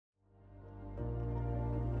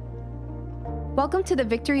Welcome to the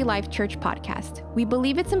Victory Life Church podcast. We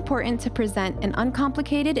believe it's important to present an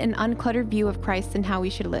uncomplicated and uncluttered view of Christ and how we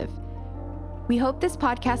should live. We hope this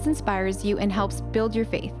podcast inspires you and helps build your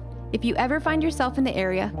faith. If you ever find yourself in the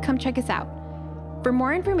area, come check us out. For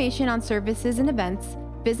more information on services and events,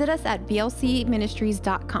 visit us at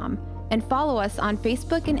blcministries.com and follow us on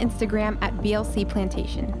Facebook and Instagram at BLC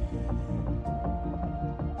Plantation.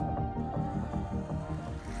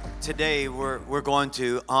 Today, we're going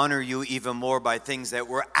to honor you even more by things that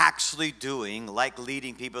we're actually doing, like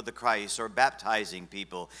leading people to Christ or baptizing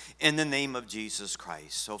people in the name of Jesus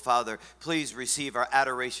Christ. So, Father, please receive our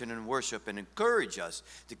adoration and worship and encourage us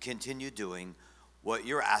to continue doing what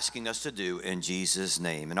you're asking us to do in Jesus'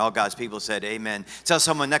 name. And all God's people said, amen. Tell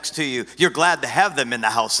someone next to you, you're glad to have them in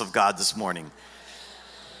the house of God this morning.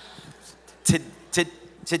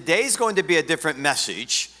 Today's going to be a different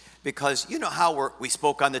message. Because you know how we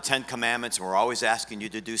spoke on the 10 Commandments and we're always asking you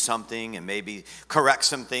to do something and maybe correct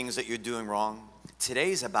some things that you're doing wrong.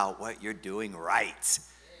 Today's about what you're doing right.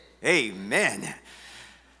 Amen.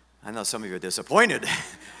 I know some of you are disappointed.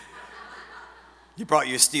 You brought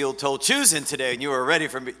your steel-toed shoes in today and you were ready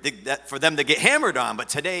for them to get hammered on. But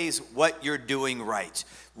today's what you're doing right.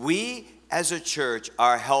 We as a church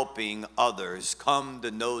are helping others come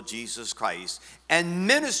to know Jesus Christ and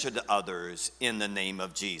minister to others in the name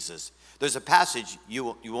of Jesus. There's a passage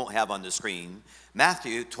you won't have on the screen.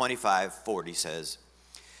 Matthew 25:40 says,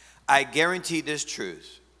 I guarantee this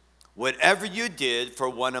truth. Whatever you did for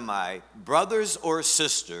one of my brothers or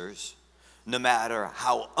sisters, no matter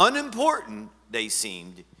how unimportant they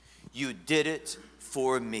seemed, you did it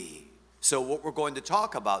for me. So what we're going to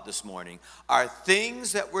talk about this morning are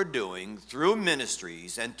things that we're doing through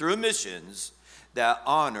ministries and through missions that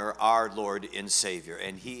honor our Lord and Savior.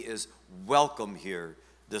 And He is welcome here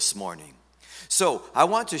this morning. So I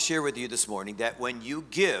want to share with you this morning that when you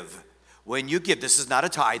give, this is not a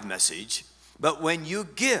tithe message, but when you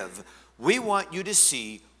give, we want you to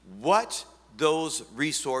see what those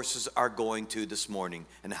resources are going to this morning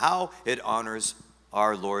and how it honors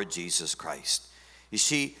our Lord Jesus Christ. You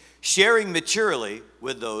see, sharing materially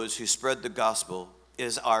with those who spread the gospel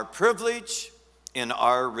is our privilege and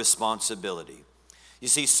our responsibility. You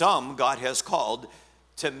see, some God has called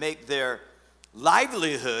to make their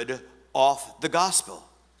livelihood off the gospel.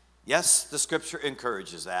 Yes, the scripture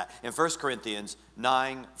encourages that in 1 Corinthians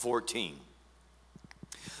 9:14.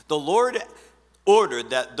 The Lord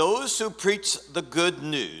ordered that those who preach the good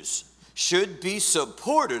news should be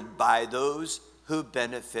supported by those who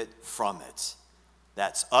benefit from it.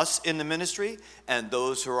 That's us in the ministry and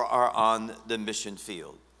those who are on the mission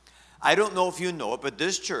field. I don't know if you know it, but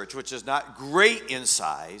this church, which is not great in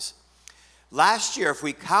size, last year, if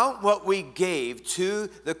we count what we gave to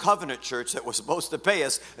the Covenant Church that was supposed to pay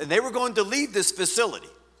us, and they were going to leave this facility.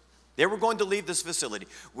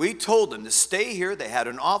 We told them to stay here. They had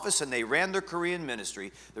an office and they ran their Korean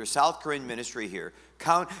ministry, their South Korean ministry here.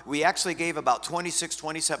 We actually gave about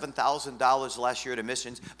 $27,000 last year to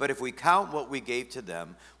missions, but if we count what we gave to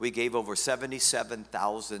them, we gave over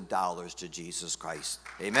 $77,000 to Jesus Christ.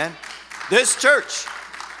 Amen? This church.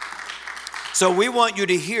 So we want you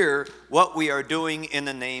to hear what we are doing in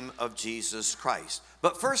the name of Jesus Christ.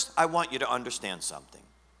 But first, I want you to understand something.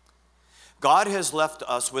 God has left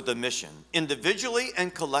us with a mission, individually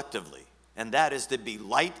and collectively, and that is to be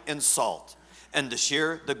light and salt and to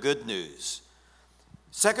share the good news.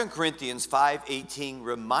 2 Corinthians 5:18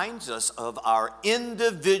 reminds us of our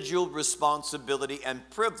individual responsibility and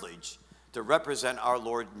privilege to represent our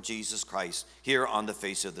Lord Jesus Christ here on the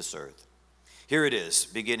face of this earth. Here it is,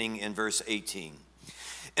 beginning in verse 18.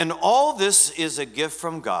 And all this is a gift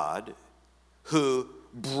from God, who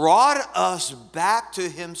brought us back to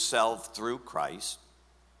himself through Christ.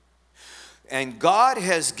 And God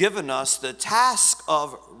has given us the task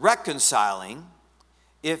of reconciling.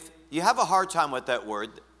 If you have a hard time with that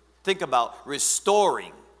word, think about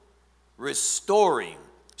restoring.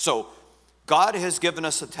 So God has given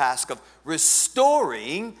us the task of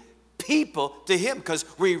restoring people to him because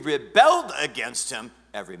we rebelled against him,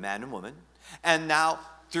 every man and woman. And now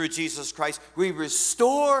through Jesus Christ, we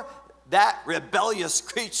restore that rebellious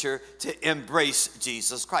creature to embrace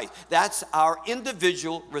Jesus Christ. That's our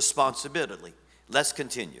individual responsibility. Let's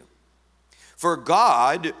continue. For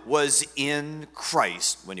God was in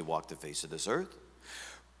Christ when he walked the face of this earth,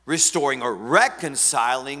 restoring or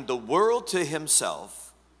reconciling the world to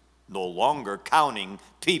himself, no longer counting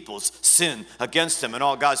people's sin against him. And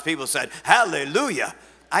all God's people said, hallelujah.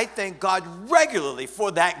 I thank God regularly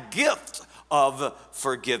for that gift of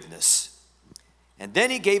forgiveness. And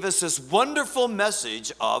then he gave us this wonderful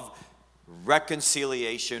message of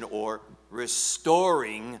reconciliation or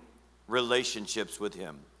restoring relationships with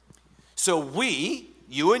him. So we,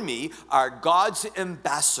 you and me, are God's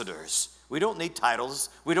ambassadors. We don't need titles.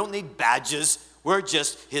 We don't need badges. We're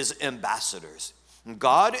just his ambassadors. And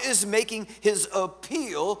God is making his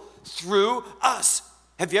appeal through us.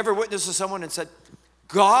 Have you ever witnessed to someone and said,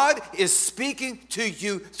 God is speaking to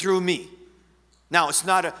you through me? Now, it's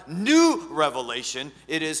not a new revelation.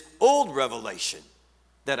 It is old revelation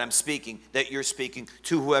that I'm speaking, that you're speaking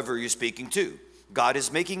to whoever you're speaking to. God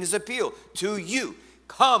is making his appeal to you.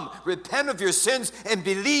 Come, repent of your sins and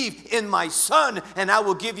believe in my Son, and I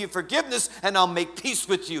will give you forgiveness and I'll make peace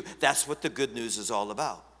with you. That's what the good news is all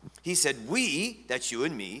about. He said, we, that's you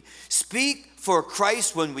and me, speak for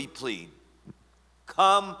Christ when we plead.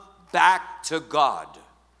 Come back to God.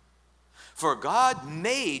 For God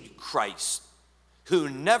made Christ, who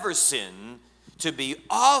never sinned, to be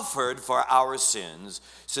offered for our sins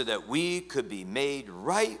so that we could be made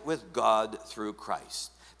right with God through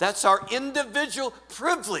Christ. That's our individual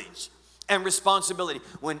privilege and responsibility.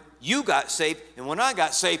 When you got saved and when I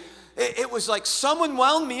got saved, it was like someone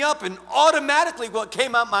wound me up and automatically what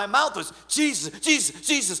came out my mouth was, Jesus, Jesus,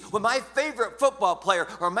 Jesus. When my favorite football player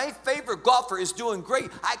or my favorite golfer is doing great,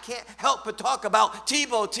 I can't help but talk about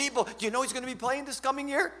Tebow. Do you know he's going to be playing this coming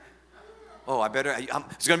year? Oh, there's going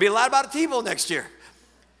to be a lot about Tebow next year.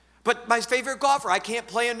 But my favorite golfer, I can't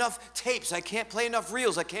play enough tapes. I can't play enough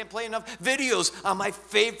reels. I can't play enough videos on my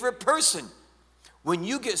favorite person. When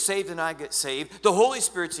you get saved and I get saved, the Holy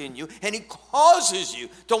Spirit's in you, and he causes you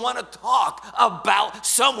to want to talk about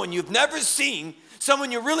someone you've never seen,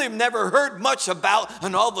 someone you really have never heard much about,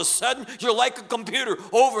 and all of a sudden, you're like a computer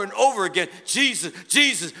over and over again. Jesus,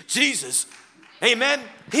 Jesus, Jesus. Amen?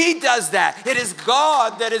 He does that. It is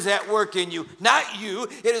God that is at work in you, not you.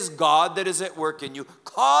 It is God that is at work in you,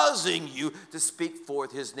 causing you to speak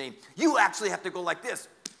forth his name. You actually have to go like this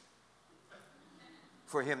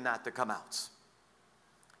for him not to come out.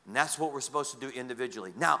 And that's what we're supposed to do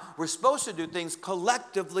individually. Now, we're supposed to do things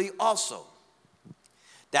collectively also.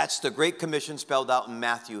 That's the Great Commission spelled out in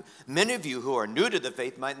Matthew. Many of you who are new to the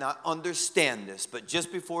faith might not understand this, but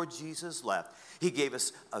just before Jesus left, he gave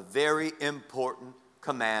us a very important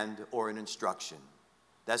command or an instruction.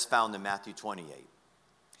 That's found in Matthew 28.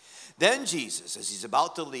 Then Jesus, as he's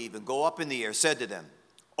about to leave and go up in the air, said to them,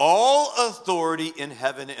 all authority in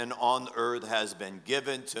heaven and on earth has been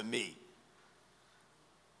given to me.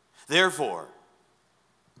 Therefore,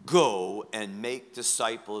 go and make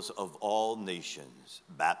disciples of all nations,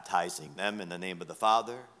 baptizing them in the name of the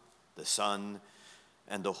Father, the Son,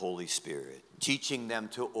 and the Holy Spirit, teaching them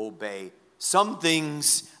to obey some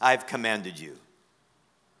things I've commanded you.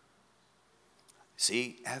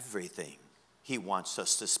 See, everything. He wants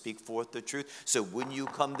us to speak forth the truth. So when you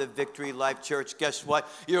come to Victory Life Church, guess what?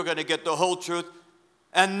 You're going to get the whole truth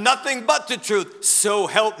and nothing but the truth. So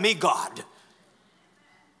help me God.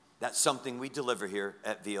 That's something we deliver here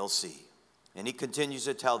at VLC. And he continues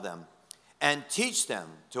to tell them, and teach them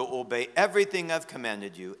to obey everything I've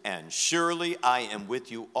commanded you, and surely I am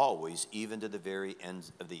with you always, even to the very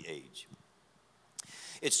end of the age.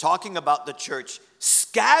 It's talking about the church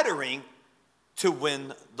scattering to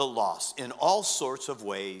win the lost in all sorts of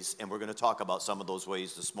ways, and we're going to talk about some of those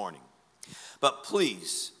ways this morning. But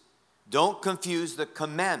please, don't confuse the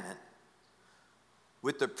commandment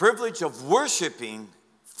with the privilege of worshiping,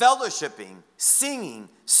 fellowshipping, singing,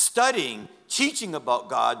 studying, teaching about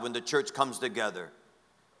God when the church comes together.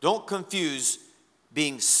 Don't confuse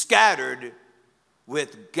being scattered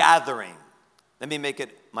with gathering. Let me make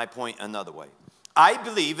it my point another way. I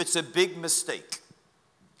believe it's a big mistake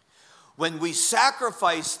when we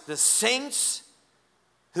sacrifice the saints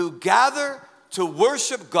who gather to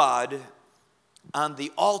worship God on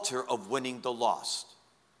the altar of winning the lost.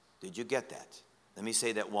 Did you get that? Let me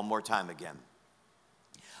say that one more time again.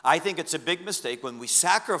 I think it's a big mistake when we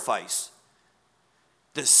sacrifice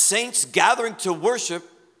the saints gathering to worship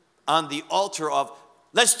on the altar of,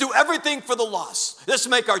 let's do everything for the lost. Let's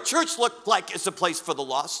make our church look like it's a place for the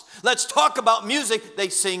lost. Let's talk about music they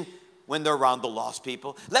sing when they're around the lost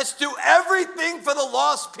people. Let's do everything for the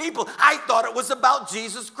lost people. I thought it was about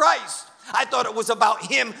Jesus Christ. I thought it was about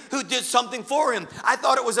him who did something for him. I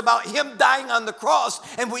thought it was about him dying on the cross,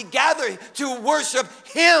 and we gather to worship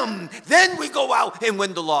him. Then we go out and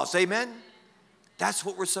win the lost. Amen? That's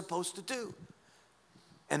what we're supposed to do.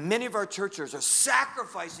 And many of our churches are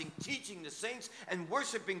sacrificing, teaching the saints and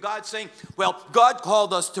worshiping God, saying, well, God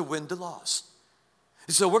called us to win the lost.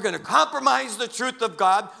 So we're going to compromise the truth of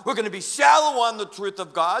God. We're going to be shallow on the truth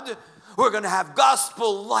of God. We're going to have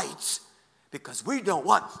gospel lights because we don't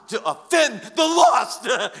want to offend the lost.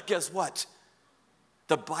 Guess what?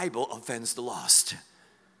 The Bible offends the lost.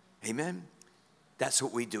 Amen? That's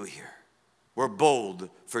what we do here. We're bold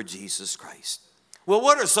for Jesus Christ. Well,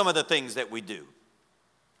 what are some of the things that we do?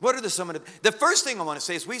 What are the first thing I want to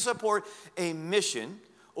say is we support a mission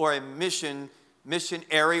or a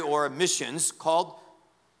missionary or a missions called,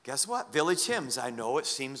 guess what? Village Hymns. I know it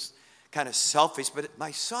seems kind of selfish, but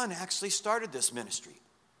my son actually started this ministry.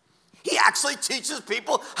 He actually teaches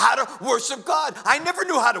people how to worship God. I never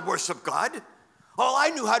knew how to worship God. All I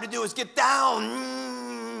knew how to do is get down.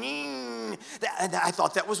 And I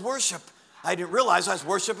thought that was worship. I didn't realize I was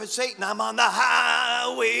worshiping Satan. I'm on the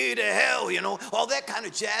highway to hell, all that kind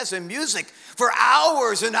of jazz and music for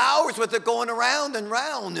hours and hours with it going around and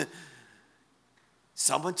round.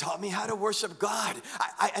 Someone taught me how to worship God.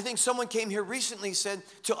 I think someone came here recently, said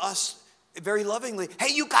to us very lovingly,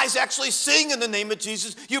 hey, you guys actually sing in the name of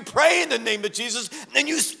Jesus. You pray in the name of Jesus, and then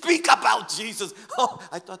you speak about Jesus. Oh,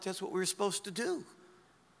 I thought that's what we were supposed to do.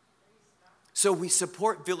 So we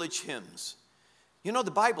support Village Hymns. The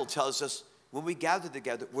Bible tells us when we gather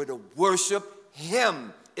together, we're to worship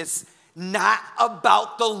Him. It's not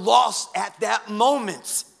about the lost at that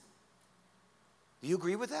moment. Do you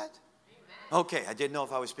agree with that? Amen. Okay, I didn't know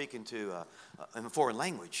if I was speaking to in a foreign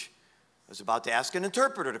language. I was about to ask an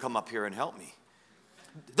interpreter to come up here and help me.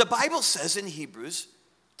 The Bible says in Hebrews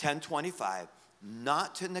 10:25,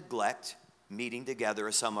 not to neglect meeting together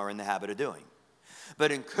as some are in the habit of doing,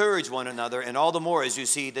 but encourage one another, and all the more as you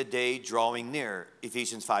see the day drawing near.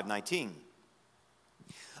 Ephesians 5:19.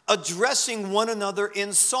 Addressing one another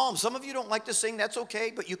in psalms. Some of you don't like to sing, that's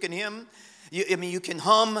okay, but you can hymn. You can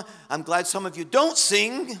hum. I'm glad some of you don't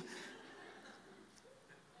sing.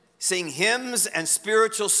 Sing hymns and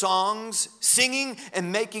spiritual songs, singing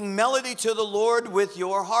and making melody to the Lord with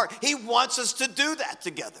your heart. He wants us to do that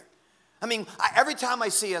together. Every time I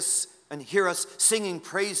see us and hear us singing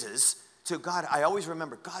praises to God, I always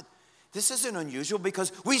remember, God, this isn't unusual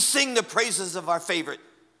because we sing the praises of our favorite,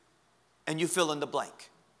 and you fill in the blank.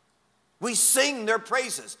 We sing their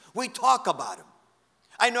praises. We talk about them.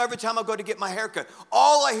 I know every time I go to get my haircut,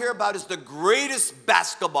 all I hear about is the greatest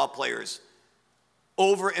basketball players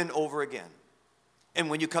over and over again. And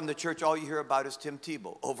when you come to church, all you hear about is Tim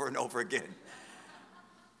Tebow over and over again.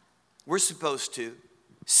 We're supposed to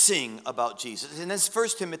sing about Jesus. And as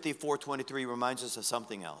 1 Timothy 4:23 reminds us of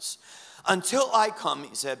something else. Until I come,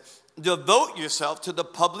 he said, devote yourself to the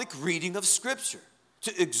public reading of Scripture,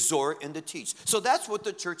 to exhort and to teach. So that's what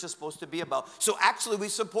the church is supposed to be about. So actually we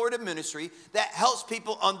support a ministry that helps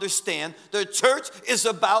people understand the church is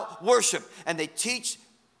about worship. And they teach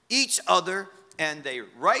each other and they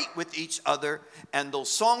write with each other. And those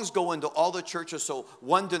songs go into all the churches. So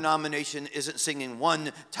one denomination isn't singing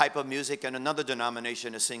one type of music and another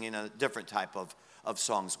denomination is singing a different type of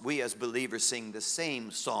songs. We as believers sing the same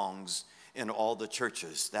songs in all the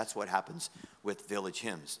churches. That's what happens with Village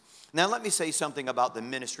Hymns. Now let me say something about the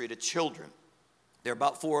ministry to children. There are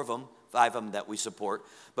about 5 of them that we support.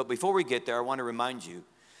 But before we get there, I want to remind you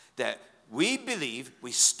that we believe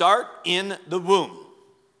we start in the womb.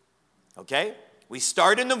 Okay? We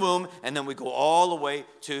start in the womb and then we go all the way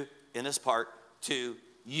to, in this part, to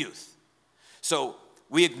youth. So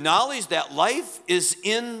we acknowledge that life is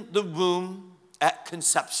in the womb at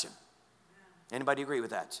conception. Anybody agree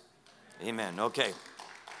with that? Amen. Okay.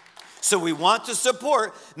 So we want to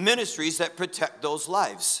support ministries that protect those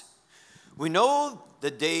lives. We know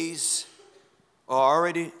the days are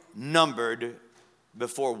already numbered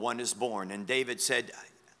before one is born. And David said,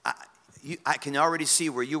 I can already see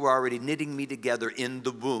where you were already knitting me together in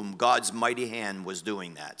the womb. God's mighty hand was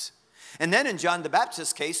doing that. And then in John the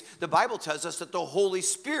Baptist's case, the Bible tells us that the Holy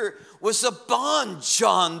Spirit was upon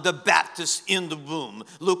John the Baptist in the womb.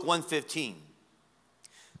 Luke 1:15.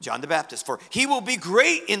 John the Baptist, for he will be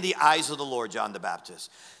great in the eyes of the Lord, John the Baptist.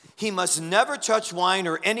 He must never touch wine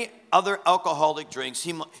or any other alcoholic drinks.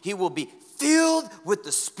 He will be filled with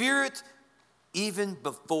the Spirit even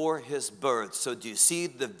before his birth. So do you see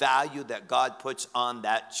the value that God puts on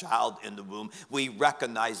that child in the womb? We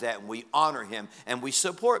recognize that and we honor him and we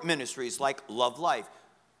support ministries like Love Life.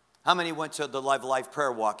 How many went to the Love Life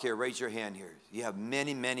prayer walk here? Raise your hand here. You have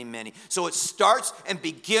many, many, many. So it starts and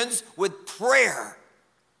begins with prayer.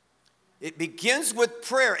 It begins with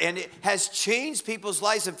prayer, and it has changed people's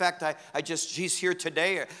lives. In fact, she's here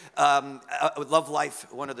today, Love Life,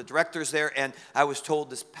 one of the directors there, and I was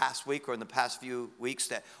told this past week or in the past few weeks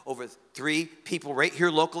that over 3 people right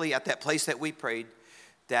here locally at that place that we prayed,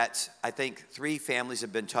 that I think 3 families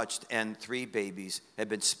have been touched and 3 babies have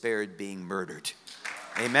been spared being murdered.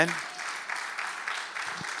 Amen?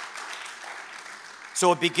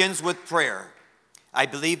 So it begins with prayer. I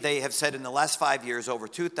believe they have said in the last 5 years, over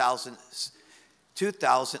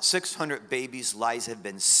 2,600 babies' lives have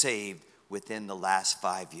been saved within the last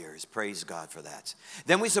 5 years. Praise God for that.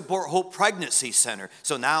 Then we support Hope Pregnancy Center.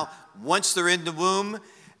 So now, once they're in the womb,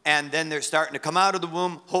 and then they're starting to come out of the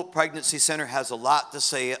womb, Hope Pregnancy Center has a lot to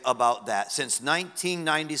say about that. Since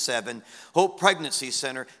 1997, Hope Pregnancy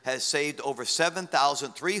Center has saved over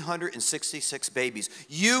 7,366 babies.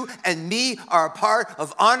 You and me are a part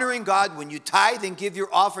of honoring God when you tithe and give your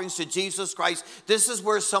offerings to Jesus Christ. This is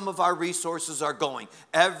where some of our resources are going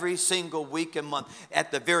every single week and month. At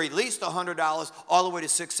the very least, $100, all the way to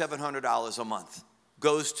 $600, $700 a month.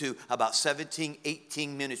 Goes to about 17,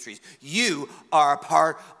 18 ministries. You are a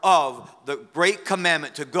part of the great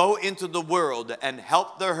commandment to go into the world and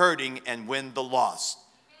help the hurting and win the lost.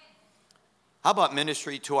 How about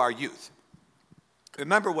ministry to our youth?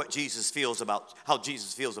 Remember what Jesus feels about, how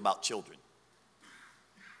Jesus feels about children.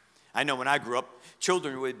 I know when I grew up,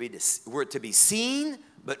 children were to be seen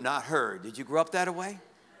but not heard. Did you grow up that way?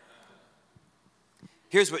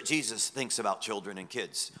 Here's what Jesus thinks about children and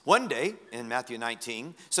kids. One day, in Matthew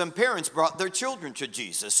 19, some parents brought their children to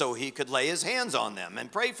Jesus so he could lay his hands on them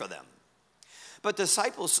and pray for them. But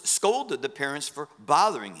disciples scolded the parents for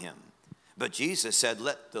bothering him. But Jesus said,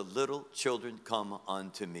 "Let the little children come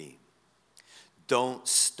unto me. Don't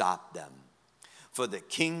stop them, for the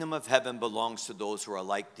kingdom of heaven belongs to those who are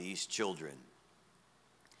like these children."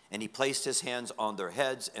 And he placed his hands on their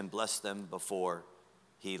heads and blessed them before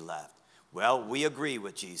he left. Well, we agree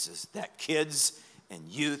with Jesus that kids and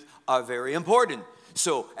youth are very important.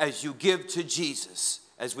 So as you give to Jesus,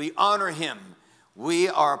 as we honor him, we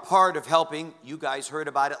are a part of helping. You guys heard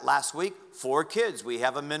about it last week, 4 Kids. We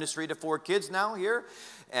have a ministry to 4 Kids now here.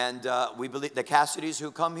 And we believe the Cassidys who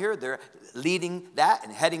come here, they're leading that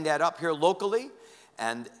and heading that up here locally.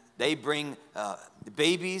 And they bring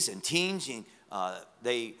babies and teens.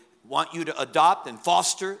 They want you to adopt and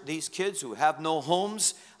foster these kids who have no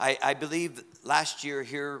homes. I believe last year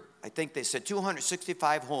here, I think they said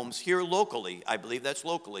 265 homes here locally, I believe that's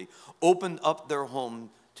locally, opened up their home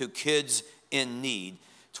to kids in need.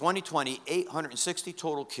 2020, 860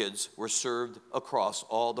 total kids were served across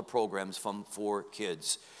all the programs from 4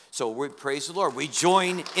 Kids. So we praise the Lord. We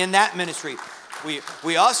join in that ministry.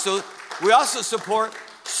 We also support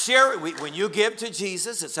share it. When you give to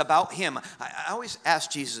Jesus, it's about him. I always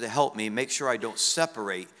ask Jesus to help me make sure I don't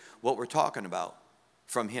separate what we're talking about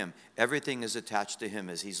from him. Everything is attached to him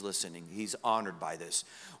as he's listening. He's honored by this.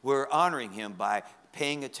 We're honoring him by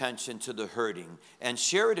paying attention to the hurting. And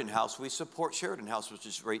Sheridan House, we support Sheridan House, which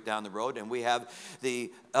is right down the road. And we have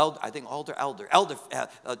the elder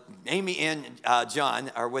Amy and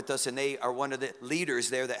John are with us, and they are one of the leaders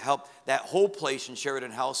there that help that whole place in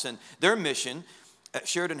Sheridan House. And their mission at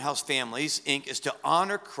Sheridan House Families, Inc. is to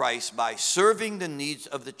honor Christ by serving the needs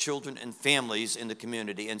of the children and families in the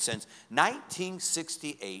community. And since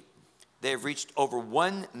 1968, they have reached over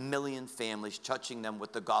 1 million families, touching them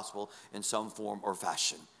with the gospel in some form or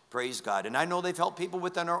fashion. Praise God. And I know they've helped people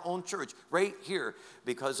within our own church right here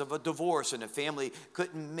because of a divorce and a family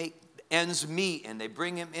couldn't make ends meet, and they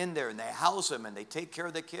bring him in there and they house him and they take care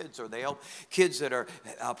of the kids, or they help kids that are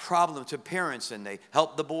a problem to parents, and they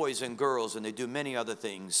help the boys and girls, and they do many other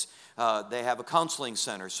things. They have a counseling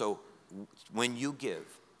center. So when you give,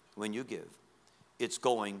 it's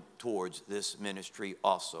going towards this ministry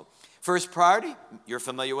also. First Priority, you're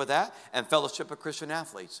familiar with that, and Fellowship of Christian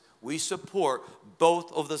Athletes. We support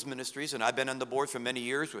both of those ministries, and I've been on the board for many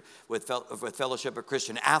years with Fellowship of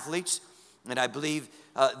Christian Athletes. And I believe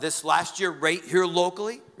this last year, right here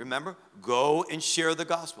locally, remember, go and share the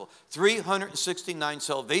gospel. 369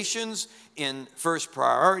 salvations in First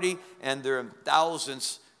Priority, and there are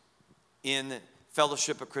thousands in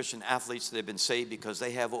Fellowship of Christian Athletes that have been saved because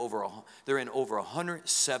they're in over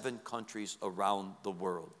 107 countries around the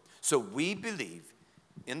world. So we believe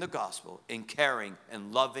in the gospel, in caring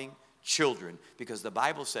and loving children, because the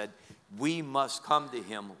Bible said we must come to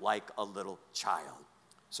him like a little child.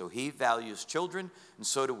 So he values children, and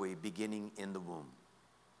so do we, beginning in the womb.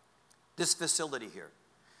 This facility here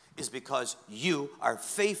is because you are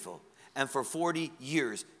faithful, and for 40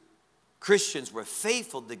 years, Christians were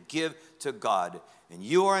faithful to give to God, and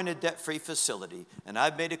you are in a debt-free facility, and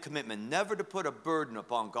I've made a commitment never to put a burden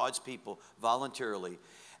upon God's people voluntarily,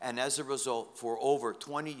 and as a result, for over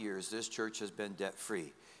 20 years, this church has been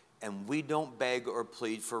debt-free, and we don't beg or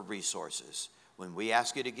plead for resources. When we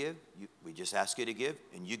ask you to give, we just ask you to give,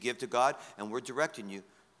 and you give to God, and we're directing you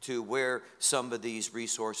to where some of these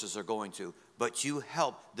resources are going to. But you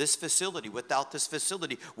help this facility. Without this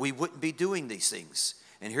facility, we wouldn't be doing these things.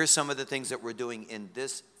 And here's some of the things that we're doing in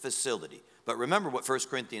this facility. But remember what 1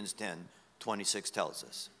 Corinthians 10:26 tells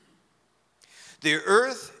us. The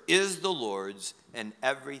earth is the Lord's and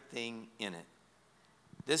everything in it.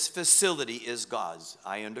 This facility is God's.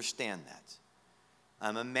 I understand that.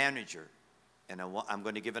 I'm a manager, and I'm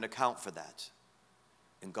going to give an account for that.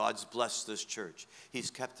 And God's blessed this church.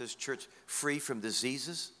 He's kept this church free from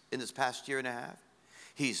diseases in this past year and a half.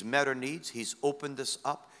 He's met our needs. He's opened us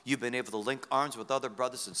up. You've been able to link arms with other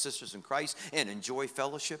brothers and sisters in Christ and enjoy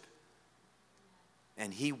fellowship.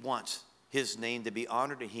 And he wants his name to be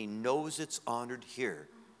honored, and he knows it's honored here.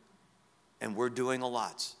 And we're doing a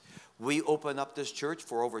lot. We opened up this church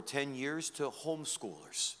for over 10 years to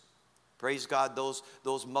homeschoolers. Praise God,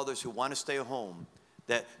 those mothers who want to stay home,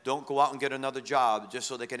 that don't go out and get another job just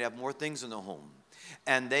so they can have more things in the home.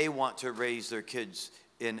 And they want to raise their kids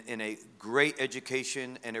in a great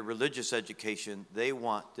education and a religious education. They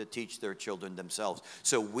want to teach their children themselves.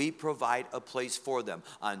 So we provide a place for them.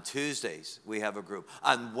 On Tuesdays, we have a group.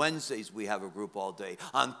 On Wednesdays, we have a group all day.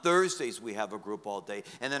 On Thursdays, we have a group all day.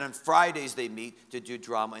 And then on Fridays, they meet to do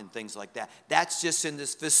drama and things like that. That's just in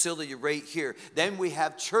this facility right here. Then we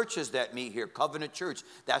have churches that meet here. Covenant Church,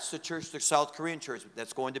 that's the church, the South Korean church,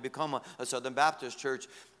 that's going to become a Southern Baptist church.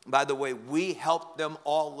 By the way, we helped them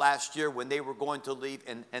all last year when they were going to leave,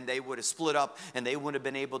 and they would have split up and they wouldn't have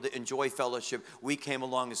been able to enjoy fellowship. We came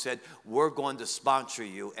along and said, we're going to sponsor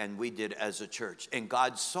you, and we did as a church. And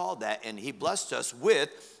God saw that, and he blessed us with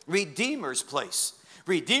Redeemer's Place.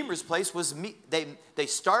 Redeemer's Place was, they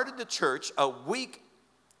started the church a week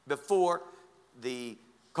before the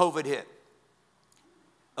COVID hit,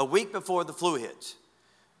 a week before the flu hit,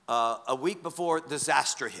 a week before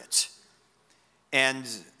disaster hit. And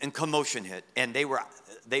commotion hit, and they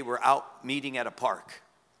were out meeting at a park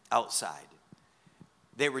outside.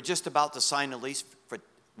 They were just about to sign a lease for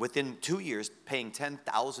within 2 years, paying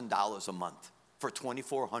 $10,000 a month for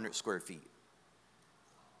 2,400 square feet.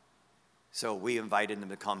 So we invited them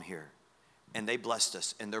to come here, and they blessed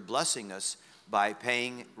us, and they're blessing us by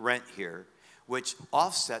paying rent here, which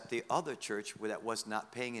offset the other church that was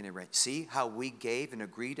not paying any rent. See how we gave and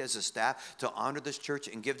agreed as a staff to honor this church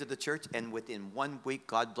and give to the church, and within 1 week,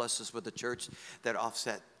 God blessed us with a church that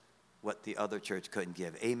offset what the other church couldn't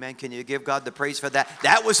give. Amen. Can you give God the praise for that?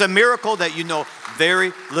 That was a miracle that you know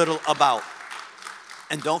very little about.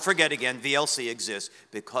 And don't forget again, VLC exists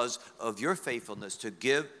because of your faithfulness to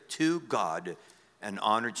give to God and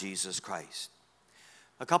honor Jesus Christ.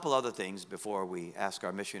 A couple other things before we ask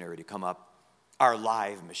our missionary to come up. Our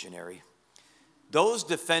live missionary. Those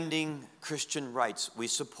defending Christian rights we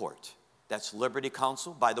support. That's Liberty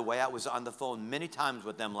Counsel. By the way, I was on the phone many times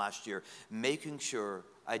with them last year, making sure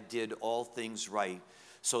I did all things right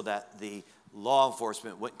so that the law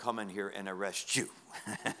enforcement wouldn't come in here and arrest you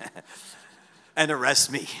and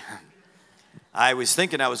arrest me. I was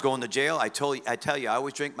thinking I was going to jail. I tell you, I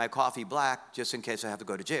always drink my coffee black just in case I have to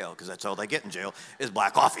go to jail, because that's all they get in jail is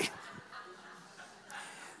black coffee.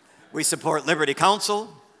 We support Liberty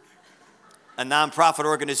Counsel, a nonprofit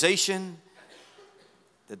organization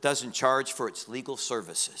that doesn't charge for its legal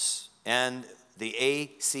services, and the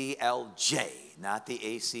ACLJ, not the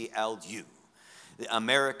ACLU, the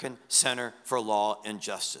American Center for Law and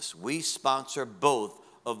Justice. We sponsor both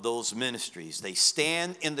of those ministries. They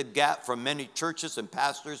stand in the gap for many churches and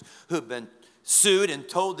pastors who've been sued and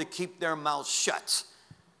told to keep their mouths shut,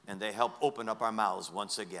 and they help open up our mouths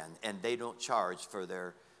once again, and they don't charge for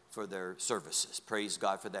their services. Praise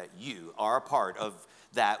God for that. You are a part of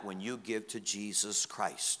that when you give to Jesus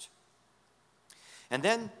Christ. And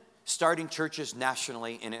then starting churches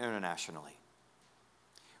nationally and internationally.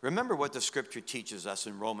 Remember what the scripture teaches us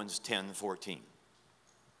in Romans 10:14.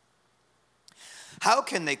 How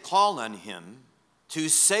can they call on him to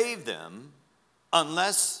save them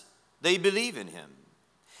unless they believe in him?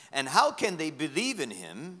 And how can they believe in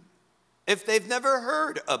him if they've never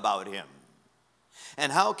heard about him?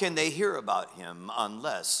 And how can they hear about him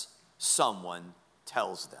unless someone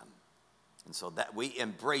tells them? And so that we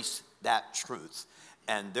embrace that truth.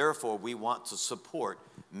 And therefore, we want to support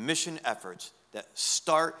mission efforts that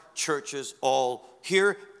start churches all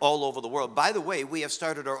over the world. By the way, we have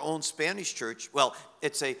started our own Spanish church. Well,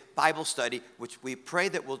 it's a Bible study, which we pray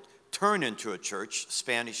that will turn into a church,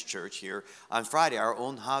 Spanish church here on Friday. Our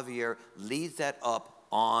own Javier leads that up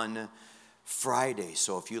on Friday.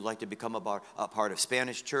 So if you'd like to become a part of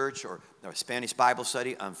Spanish church or Spanish Bible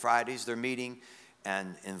study on Fridays, they're meeting,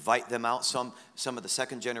 and invite them out. Some of the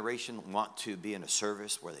second generation want to be in a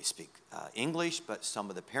service where they speak English, but some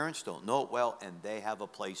of the parents don't know it well, and they have a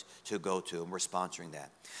place to go to, and we're sponsoring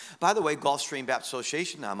that. By the way, Gulfstream Baptist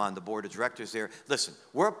Association, I'm on the board of directors there. Listen,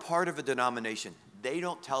 we're a part of a denomination. They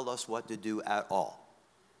don't tell us what to do at all.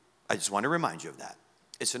 I just want to remind you of that.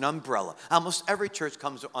 It's an umbrella. Almost every church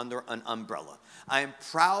comes under an umbrella. I am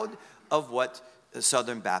proud of what the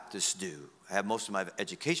Southern Baptists do. I have most of my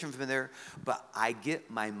education from there, but I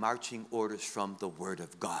get my marching orders from the Word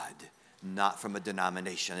of God, not from a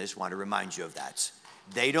denomination. I just want to remind you of that.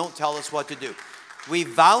 They don't tell us what to do. We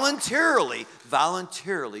voluntarily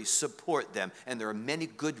support them, and there are many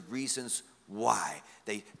good reasons why.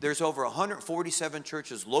 There's over 147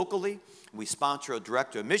 churches locally. We sponsor a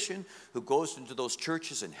director of mission who goes into those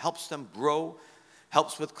churches and helps them grow,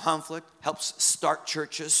 helps with conflict, helps start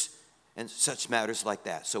churches, and such matters like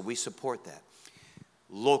that. So we support that.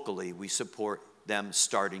 Locally, we support them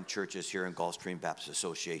starting churches here in Gulfstream Baptist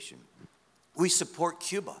Association. We support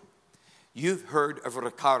Cuba. You've heard of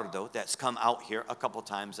Ricardo that's come out here a couple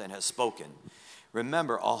times and has spoken.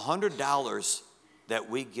 Remember, $100 that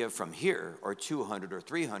we give from here, or $200 or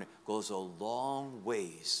 $300, goes a long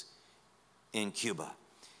ways in Cuba.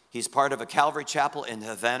 He's part of a Calvary Chapel in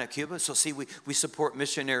Havana, Cuba. So see, we support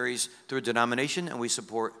missionaries through a denomination, and we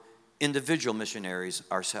support individual missionaries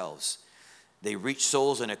ourselves. They reach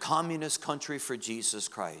souls in a communist country for Jesus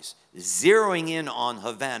Christ, zeroing in on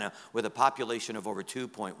Havana with a population of over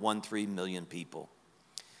 2.13 million people.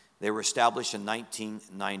 They were established in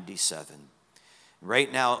 1997.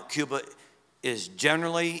 Right now, Cuba is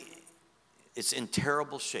it's in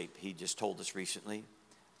terrible shape, he just told us recently.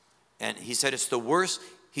 And he said it's the worst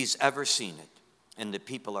he's ever seen it. And the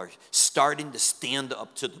people are starting to stand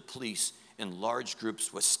up to the police in large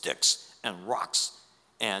groups with sticks and rocks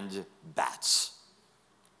and bats.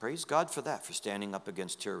 Praise God for that, for standing up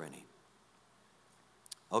against tyranny.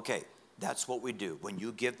 Okay, that's what we do. When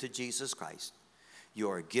you give to Jesus Christ,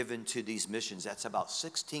 you are given to these missions. That's about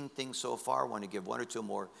 16 things so far. I want to give one or two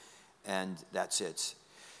more, and that's it.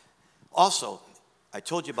 Also, I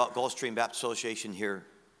told you about Gulfstream Baptist Association here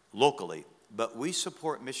locally, but we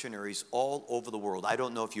support missionaries all over the world. I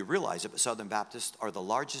don't know if you realize it, but Southern Baptists are the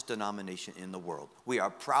largest denomination in the world. We are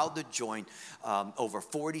proud to join over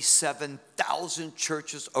 47,000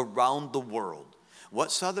 churches around the world.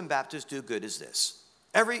 What Southern Baptists do good is this.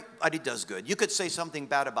 Everybody does good. You could say something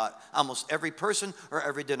bad about almost every person or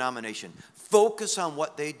every denomination. Focus on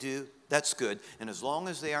what they do. That's good. And as long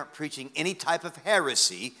as they aren't preaching any type of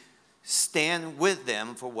heresy, stand with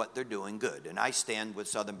them for what they're doing good. And I stand with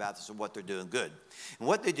Southern Baptists for what they're doing good. And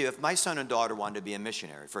what they do, if my son and daughter wanted to be a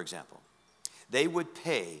missionary, for example, they would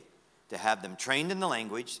pay to have them trained in the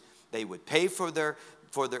language. They would pay for their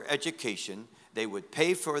education. They would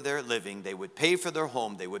pay for their living. They would pay for their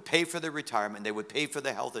home. They would pay for their retirement. They would pay for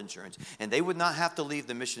their health insurance. And they would not have to leave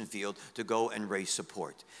the mission field to go and raise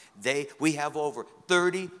support. We have over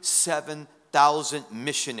 37,000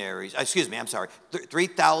 missionaries.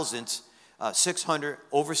 3,600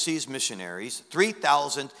 overseas missionaries,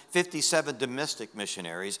 3,057 domestic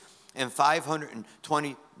missionaries, and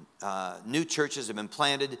 520 new churches have been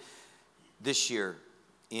planted this year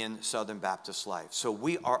in Southern Baptist life. So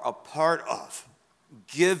we are a part of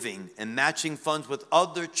giving and matching funds with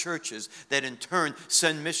other churches that in turn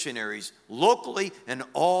send missionaries locally and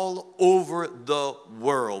all over the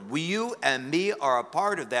world. You and me are a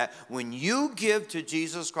part of that. When you give to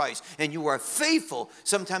Jesus Christ and you are faithful,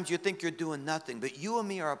 sometimes you think you're doing nothing, but you and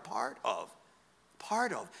me are a part of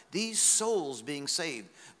these souls being saved.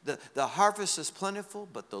 The harvest is plentiful,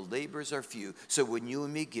 but the labors are few. So when you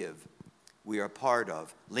and me give, we are part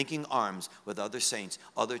of linking arms with other saints,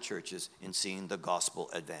 other churches, in seeing the gospel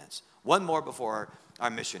advance. One more before our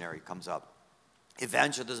missionary comes up.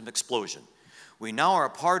 Evangelism Explosion. We now are a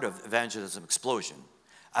part of Evangelism Explosion.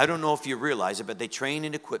 I don't know if you realize it, but they train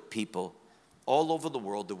and equip people all over the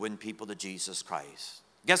world to win people to Jesus Christ.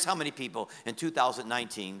 Guess how many people in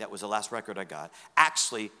 2019, that was the last record I got,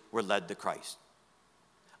 actually were led to Christ?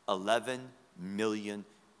 11 million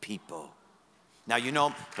people. Now, you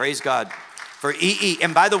know, praise God for EE.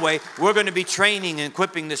 And by the way, we're going to be training and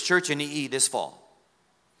equipping this church in EE this fall.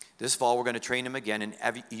 This fall, we're going to train them again. And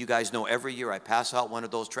you guys know every year I pass out one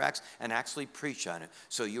of those tracts and actually preach on it.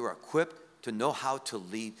 So you're equipped to know how to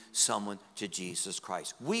lead someone to Jesus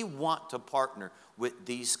Christ. We want to partner with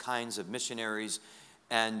these kinds of missionaries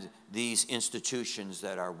and these institutions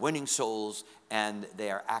that are winning souls and they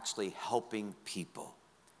are actually helping people.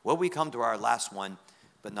 Well, we come to our last one,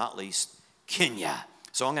 but not least, Kenya.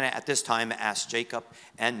 So I'm going to, at this time, ask Jacob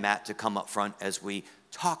and Matt to come up front as we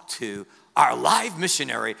talk to our live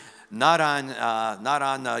missionary, not on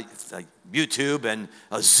YouTube and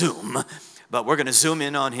Zoom, but we're going to zoom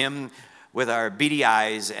in on him with our beady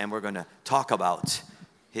eyes, and we're going to talk about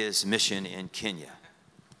his mission in Kenya.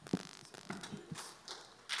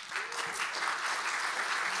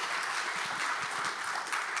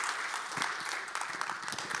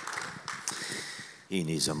 He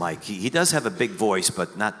needs a mic. He does have a big voice,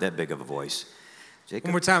 but not that big of a voice. Jacob?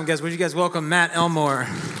 One more time, guys. Would you guys welcome Matt Elmore?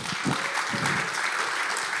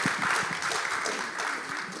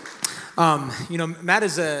 Matt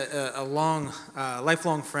is a long,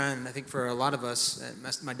 lifelong friend, I think, for a lot of us,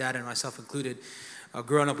 my dad and myself included.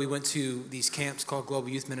 Growing up, we went to these camps called Global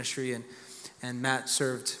Youth Ministry, and Matt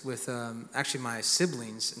served with actually my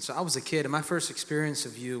siblings. And so I was a kid, and my first experience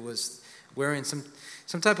of you was wearing some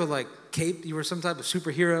type of like cape. You were some type of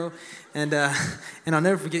superhero, and I'll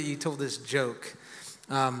never forget you told this joke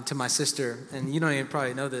to my sister, and you don't even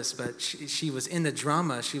probably know this, but she was in the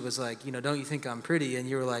drama. She was like, don't you think I'm pretty? And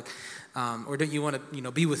you were like, or don't you want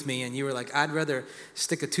to, be with me? And you were like, I'd rather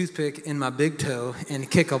stick a toothpick in my big toe and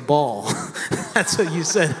kick a ball. That's what you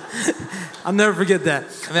said. I'll never forget that.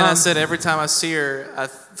 And then I said, every time I see her, I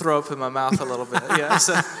throw up in my mouth a little bit. Yeah,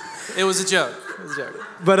 so it was a joke.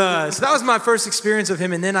 But so that was my first experience of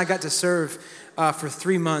him, and then I got to serve for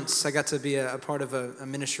 3 months. I got to be a part of a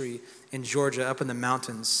ministry in Georgia, up in the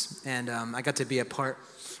mountains, and I got to be a part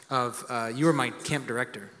of. You were my camp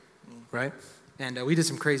director, right? And we did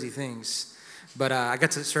some crazy things, but I got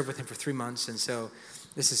to serve with him for 3 months, and so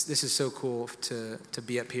this is so cool to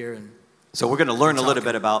be up here. And so we're going to learn a little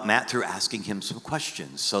bit about Matt through asking him some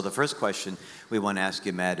questions. So the first question we want to ask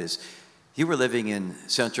you, Matt, is you were living in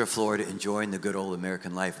Central Florida, enjoying the good old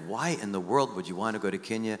American life. Why in the world would you want to go to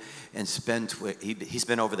Kenya and spend, he's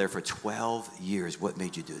been over there for 12 years. What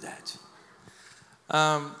made you do that?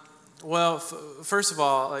 Well, first of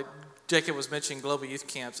all, like Jacob was mentioning global youth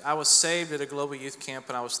camps. I was saved at a global youth camp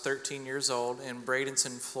when I was 13 years old in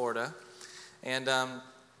Bradenton, Florida. And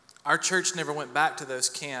our church never went back to those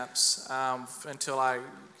camps until I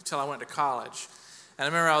went to college. And I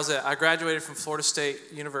remember I graduated from Florida State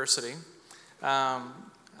University.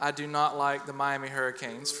 I do not like the Miami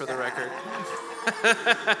Hurricanes, for the record.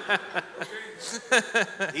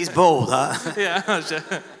 He's bold, huh? Yeah,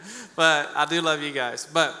 but I do love you guys.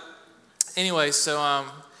 But anyway, so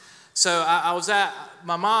I was at,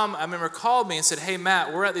 my mom, I remember, called me and said, hey,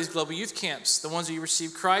 Matt, we're at these global youth camps, the ones that you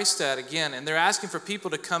received Christ at again, and they're asking for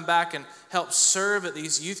people to come back and help serve at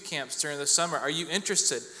these youth camps during the summer. Are you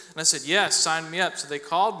interested? And I said, yes, sign me up. So they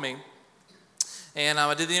called me, and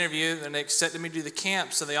I did the interview, and they accepted me to do the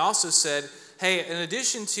camps. So they also said, hey, in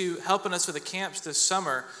addition to helping us with the camps this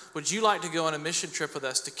summer, would you like to go on a mission trip with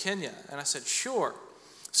us to Kenya? And I said, sure.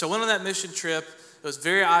 So I went on that mission trip. It was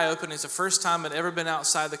very eye-opening. It's the first time I'd ever been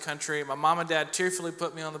outside the country. My mom and dad tearfully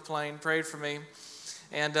put me on the plane, prayed for me.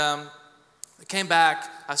 And I came back.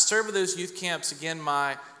 I served with those youth camps again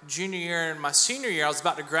my junior year. And my senior year, I was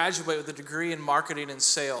about to graduate with a degree in marketing and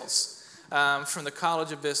sales from the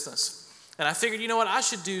College of Business. And I figured, you know what, I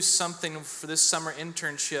should do something for this summer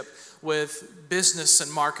internship with business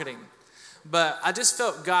and marketing. But I just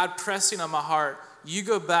felt God pressing on my heart, you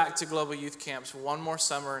go back to global youth camps one more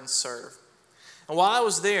summer and serve. And while I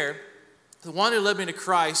was there, the one who led me to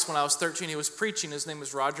Christ when I was 13, he was preaching. His name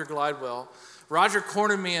was Roger Glidewell. Roger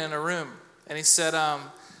cornered me in a room, and he said,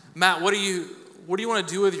 Matt, what do you want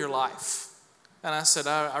to do with your life? And I said,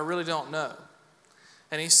 I really don't know.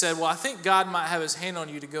 And he said, well, I think God might have his hand on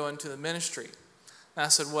you to go into the ministry. And I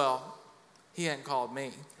said, well, he hadn't called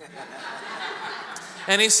me.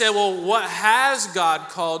 And he said, well, what has God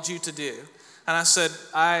called you to do? And I said,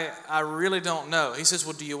 I really don't know. He says,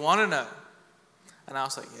 well, do you want to know? And I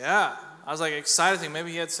was like, yeah. I was like excited. Thinking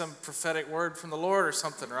maybe he had some prophetic word from the Lord or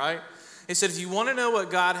something, right? He said, if you want to know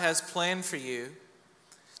what God has planned for you,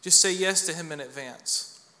 just say yes to him in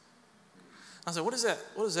advance. I said, what does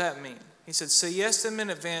that mean? He said, say yes to him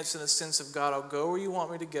in advance in the sense of, God, I'll go where you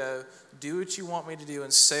want me to go, do what you want me to do,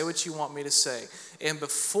 and say what you want me to say. And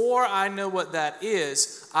before I know what that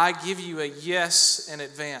is, I give you a yes in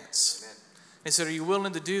advance. Amen. He said, are you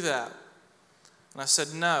willing to do that? And I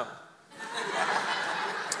said, no.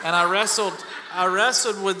 And I wrestled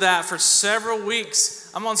with that for several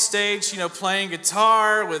weeks. I'm on stage, playing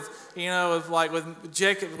guitar with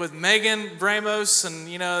Jacob, with Megan Bramos, and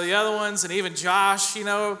the other ones, and even Josh,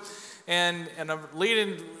 and I'm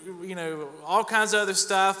leading, all kinds of other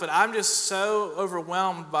stuff. But I'm just so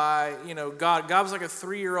overwhelmed by, God. God was like a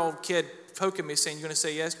 3-year-old kid poking me, saying, "You going to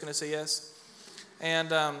say yes? Going to say yes?"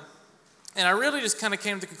 And I really just kind of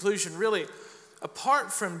came to the conclusion, really,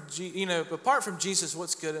 apart from Jesus,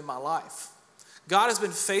 what's good in my life? God has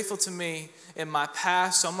been faithful to me in my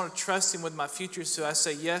past, so I'm going to trust him with my future, so I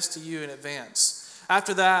say yes to you in advance.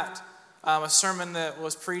 After that, a sermon that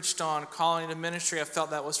was preached on calling to ministry, I felt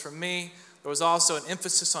that was for me. There was also an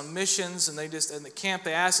emphasis on missions, and in the camp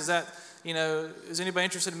they asked, is anybody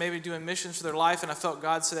interested in maybe doing missions for their life? And I felt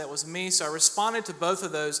God said that was me, so I responded to both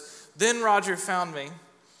of those. Then Roger found me,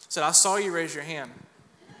 said, I saw you raise your hand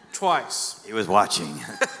twice. He was watching.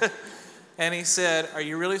 And he said, are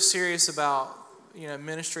you really serious about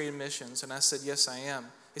ministry and missions? And I said, yes, I am.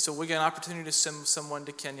 He said, we got an opportunity to send someone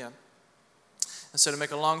to Kenya. And so to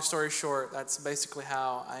make a long story short, that's basically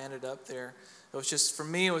how I ended up there. It was just, for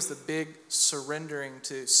me, it was the big surrendering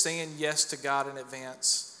to saying yes to God in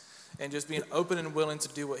advance and just being open and willing to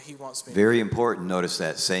do what he wants me to do. Very important. Notice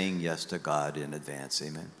that, saying yes to God in advance.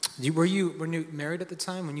 Amen. Were you married at the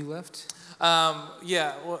time when you left? So I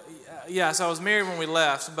was married when we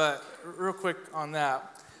left, but real quick on that.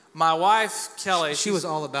 My wife, Kelly, she was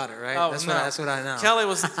all about it, right? Oh, that's what I know.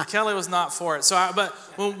 Kelly was not for it. But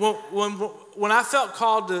when I felt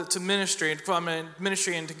called to ministry and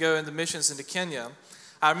to go into missions into Kenya,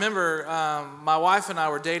 I remember my wife and I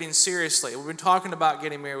were dating seriously. We've been talking about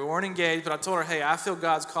getting married. We weren't engaged, but I told her, hey, I feel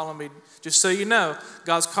God's calling me, just so you know,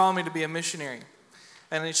 God's calling me to be a missionary.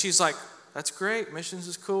 And then she's like, that's great. Missions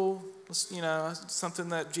is cool. It's, something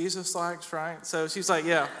that Jesus likes, right? So she's like,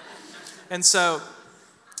 yeah. And so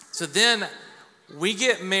then we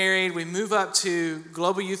get married. We move up to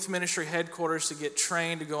Global Youth Ministry headquarters to get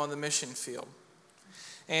trained to go on the mission field.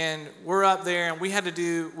 And we're up there, and we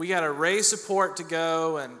got to raise support to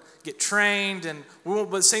go and get trained. But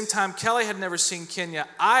at the same time, Kelly had never seen Kenya.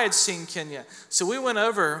 I had seen Kenya. So we went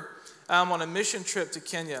over on a mission trip to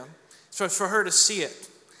Kenya for her to see it.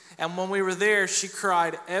 And when we were there, she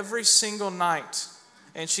cried every single night.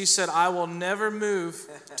 And she said, I will never move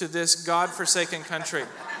to this God-forsaken country.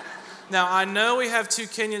 Now, I know we have 2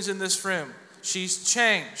 Kenyans in this room. She's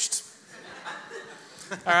changed.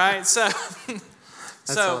 All right, so...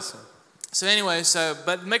 That's awesome. So anyway,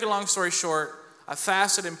 but make a long story short, I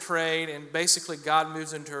fasted and prayed, and basically God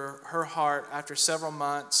moves into her heart after several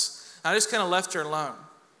months. I just kind of left her alone.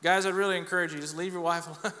 Guys, I'd really encourage you, just leave your wife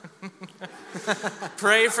alone.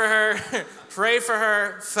 Pray for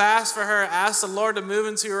her, fast for her, ask the Lord to move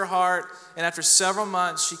into her heart. And after several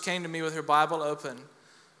months, she came to me with her Bible open.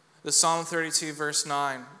 The Psalm 32, verse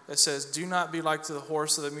 9, that says, do not be like to the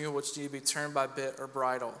horse or the mule, which need to be turned by bit or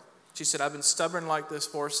bridle. She said, I've been stubborn like this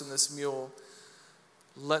horse and this mule.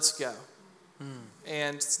 Let's go.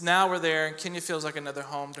 And now we're there, and Kenya feels like another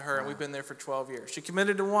home to her, and we've been there for 12 years. She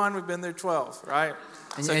committed to 1, we've been there 12, right?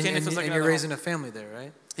 And you're raising a family there,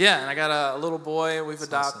 right? Yeah, and I got a little boy we've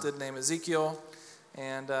adopted awesome. named Ezekiel.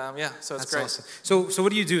 And so it's That's great. Awesome. So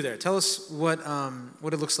what do you do there? Tell us what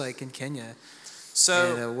it looks like in Kenya.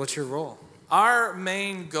 So and what's your role? Our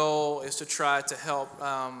main goal is to try to help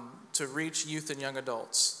to reach youth and young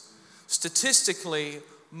adults. Statistically,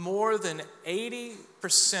 more than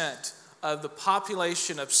 80% of the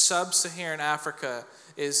population of sub-Saharan Africa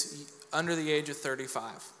is under the age of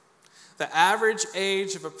 35. The average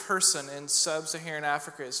age of a person in sub-Saharan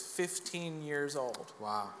Africa is 15 years old.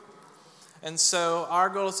 Wow. And so our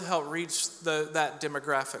goal is to help reach that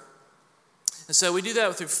demographic. And so we do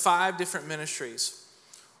that through 5 different ministries.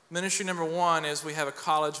 Ministry number 1 is we have a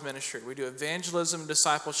college ministry. We do evangelism and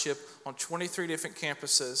discipleship on 23 different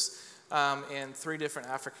campuses in 3 different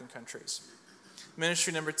African countries.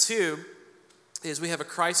 Ministry number 2 is we have a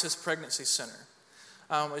crisis pregnancy center.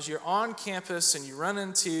 As you're on campus and you run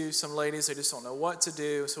into some ladies, they just don't know what to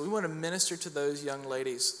do. So we want to minister to those young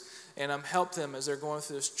ladies and help them as they're going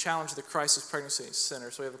through this challenge of the crisis pregnancy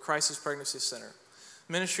center. So we have a crisis pregnancy center.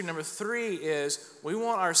 Ministry number 3 is we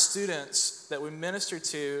want our students that we minister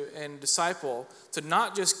to and disciple to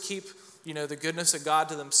not just keep the goodness of God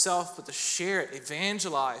to themselves, but to share it,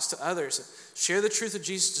 evangelize to others, share the truth of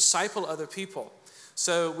Jesus, disciple other people.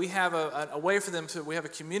 So we have a way for them we have a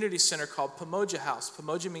community center called Pamoja House.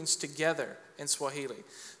 Pamoja means together in Swahili.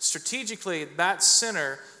 Strategically, that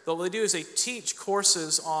center, what they do is they teach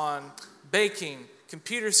courses on baking,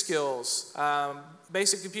 computer skills,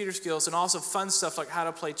 basic computer skills, and also fun stuff like how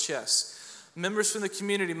to play chess. Members from the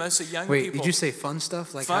community, mostly young people. Wait, did you say fun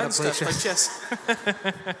stuff? Like fun how to play stuff, chess? like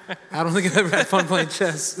chess. I don't think I've ever had fun playing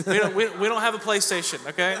chess. we don't have a PlayStation,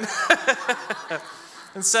 okay?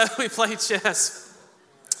 And so we play chess.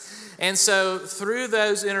 And so through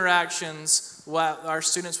those interactions, our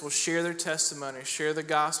students will share their testimony, share the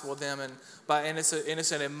gospel with them, and it's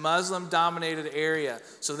in a Muslim-dominated area.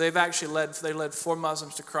 So they've actually led 4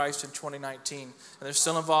 Muslims to Christ in 2019, and they're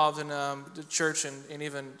still involved in the church and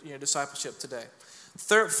even discipleship today.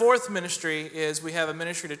 Fourth ministry is we have a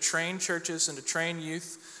ministry to train churches and to train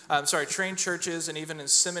train churches and even in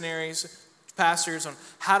seminaries, pastors on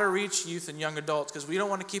how to reach youth and young adults, because we don't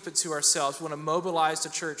want to keep it to ourselves. We want to mobilize the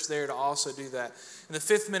church there to also do that. In the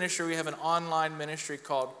 5th ministry, we have an online ministry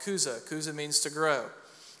called Kuza. Kuza means to grow.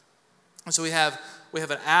 And so we have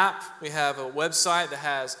an app, we have a website that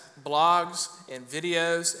has blogs and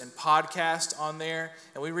videos and podcasts on there,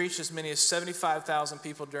 and we reached as many as 75,000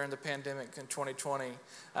 people during the pandemic in 2020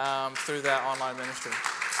 through that online ministry.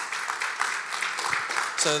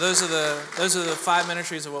 So those are the 5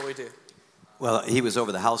 ministries of what we do. Well, he was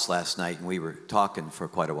over the house last night, and we were talking for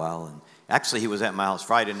quite a while. And actually, he was at my house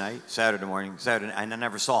Friday night, Saturday morning, and I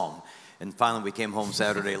never saw him. And finally, we came home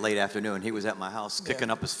Saturday late afternoon. He was at my house,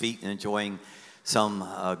 kicking up his feet and enjoying some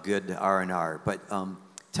good R&R. But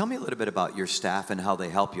tell me a little bit about your staff and how they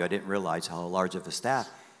help you. I didn't realize how large of a staff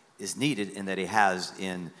is needed and that he has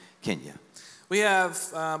in Kenya. We have,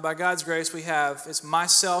 by God's grace, it's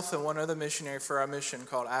myself and one other missionary for our mission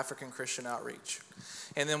called African Christian Outreach.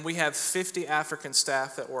 And then we have 50 African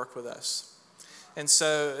staff that work with us. And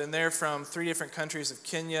they're from 3 different countries of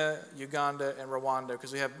Kenya, Uganda, and Rwanda,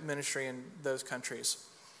 because we have ministry in those countries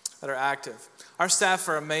that are active. Our staff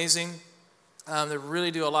are amazing. They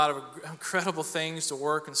really do a lot of incredible things to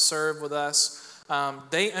work and serve with us.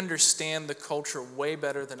 They understand the culture way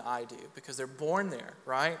better than I do because they're born there,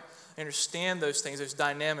 right? They understand those things, those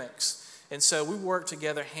dynamics. And so we work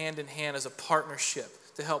together hand in hand as a partnership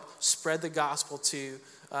to help spread the gospel to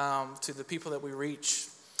the people that we reach.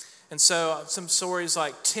 And so some stories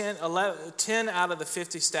like 10 out of the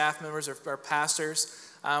 50 staff members are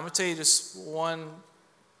pastors. I'm going to tell you just one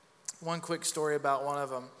quick story about one of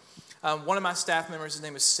them. One of my staff members, his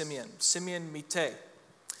name is Simeon Mite.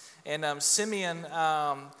 And Simeon,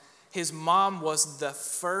 his mom was the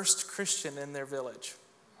first Christian in their village.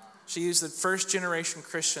 She was the first generation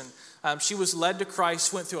Christian. She was led to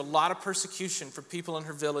Christ, went through a lot of persecution for people in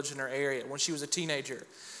her village, in her area, when she was a teenager.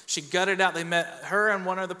 She gutted out, her and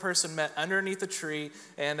one other person met underneath a tree,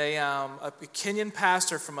 and a Kenyan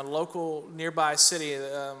pastor from a local nearby city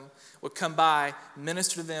would come by,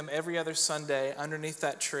 minister to them every other Sunday underneath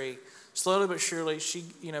that tree. Slowly but surely,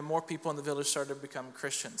 more people in the village started to become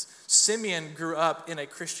Christians. Simeon grew up in a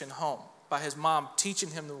Christian home by his mom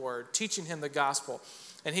teaching him the word, teaching him the gospel.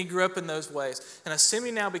 And he grew up in those ways. And as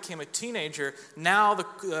Simeon now became a teenager, now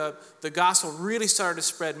the gospel really started to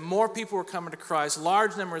spread. More people were coming to Christ.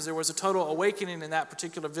 Large numbers. There was a total awakening in that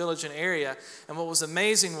particular village and area. And what was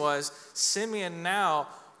amazing was Simeon now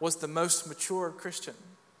was the most mature Christian.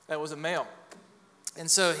 That was a male.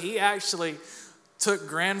 And so he actually took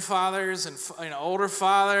grandfathers and older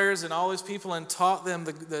fathers and all these people and taught them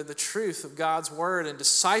the truth of God's word and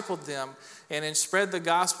discipled them and then spread the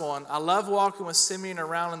gospel. And I love walking with Simeon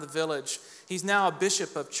around in the village. He's now a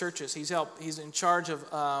bishop of churches. He's in charge of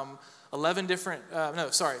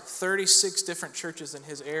 36 different churches in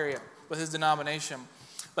his area with his denomination.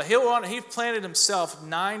 But he planted himself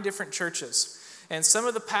 9 different churches. And some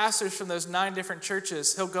of the pastors from those 9 different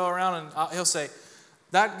churches, he'll go around and he'll say,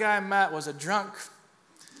 that guy Matt was a drunk.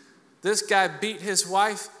 This guy beat his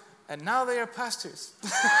wife, and now they are pastors.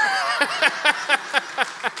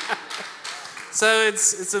 So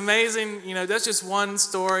it's amazing. That's just one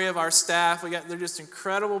story of our staff. They're just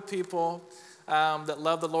incredible people that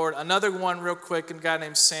love the Lord. Another one, real quick, a guy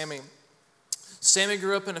named Sammy. Sammy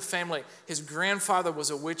grew up in a family. His grandfather was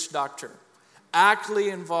a witch doctor, actively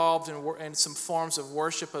involved in some forms of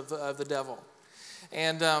worship of the devil,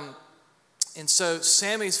 And so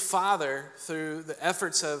Sammy's father, through the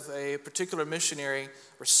efforts of a particular missionary,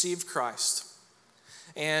 received Christ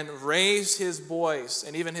and raised his boys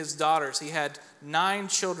and even his daughters. He had 9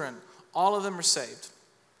 children. All of them are saved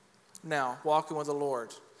now, walking with the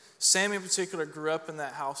Lord. Sammy in particular grew up in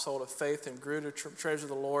that household of faith and grew to treasure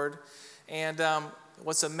the Lord. And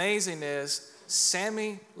what's amazing is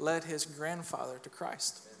Sammy led his grandfather to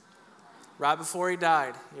Christ. Right before he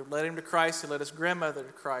died, he led him to Christ. He led his grandmother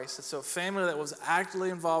to Christ. And so a family that was actively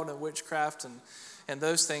involved in witchcraft and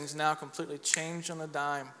those things now completely changed on a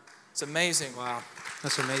dime. It's amazing. Wow,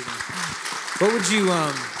 that's amazing. What would you,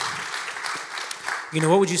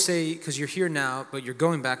 what would you say, because you're here now, but you're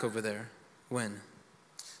going back over there, when?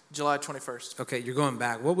 July 21st. Okay, you're going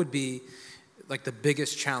back. What would be like the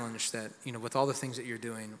biggest challenge that, with all the things that you're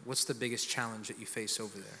doing, what's the biggest challenge that you face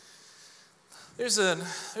over there? There's a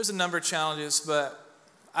number of challenges, but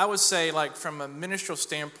I would say, like, from a ministerial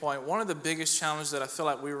standpoint, one of the biggest challenges that I feel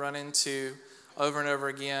like we run into over and over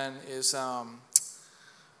again is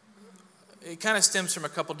it kind of stems from a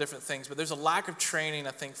couple different things, but there's a lack of training,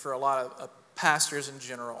 I think, for a lot of pastors in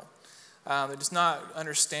general. They're just not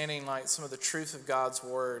understanding, like, some of the truth of God's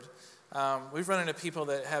word. We've run into people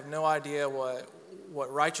that have no idea what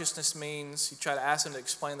righteousness means. You try to ask them to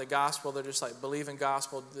explain the gospel. They're just like, believe in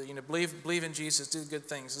gospel, believe in Jesus, do good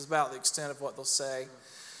things. It's about the extent of what they'll say.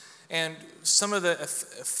 And some of the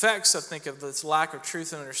effects, I think, of this lack of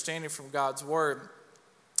truth and understanding from God's word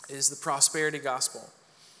is the prosperity gospel.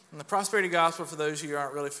 And the prosperity gospel, for those of you who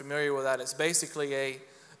aren't really familiar with that, it's basically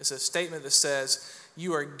it's a statement that says,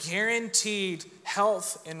 you are guaranteed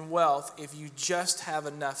health and wealth if you just have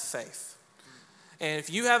enough faith. And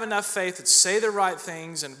if you have enough faith to say the right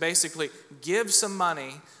things and basically give some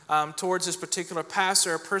money towards this particular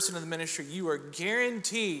pastor or person in the ministry, you are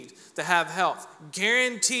guaranteed to have health,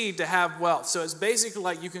 guaranteed to have wealth. So it's basically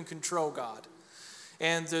like you can control God.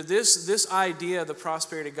 And this idea of the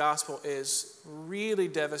prosperity gospel is really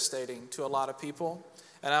devastating to a lot of people.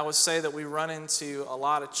 And I would say that we run into a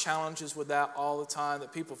lot of challenges with that all the time,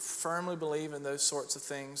 that people firmly believe in those sorts of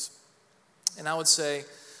things. And I would say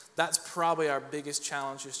that's probably our biggest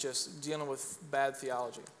challenge, is just dealing with bad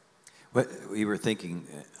theology. Well, we were thinking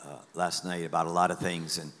last night about a lot of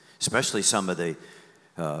things, and especially some of the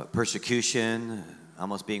persecution,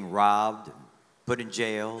 almost being robbed, put in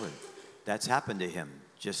jail, and that's happened to him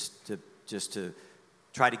just to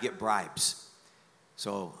try to get bribes.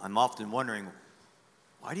 So I'm often wondering,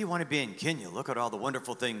 why do you want to be in Kenya? Look at all the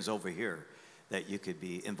wonderful things over here that you could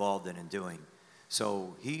be involved in and doing.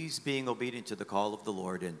 So he's being obedient to the call of the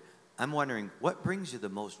Lord, and I'm wondering, what brings you the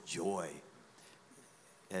most joy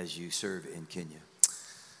as you serve in Kenya?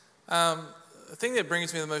 The thing that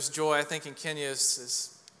brings me the most joy, I think, in Kenya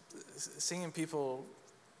is seeing people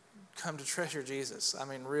come to treasure Jesus. I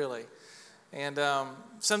mean, really. And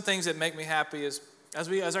some things that make me happy is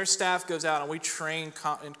as our staff goes out and we train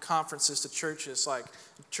in conferences to churches, like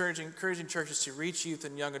encouraging churches to reach youth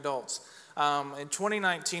and young adults. In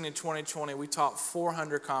 2019 and 2020, we taught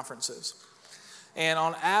 400 conferences. And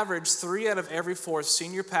on average, 3 out of every 4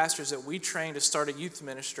 senior pastors that we train to start a youth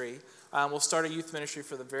ministry will start a youth ministry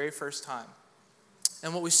for the very first time.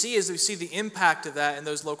 And what we see is the impact of that in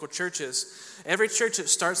those local churches. Every church that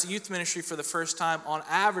starts a youth ministry for the first time, on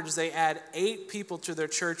average, they add 8 people to their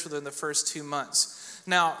church within the first 2 months.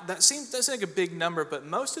 Now, that seems like a big number, but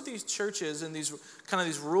most of these churches in these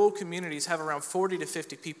rural communities have around 40 to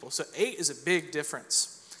 50 people. So 8 is a big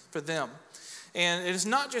difference for them. And it is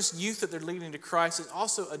not just youth that they're leading to Christ, it's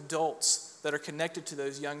also adults that are connected to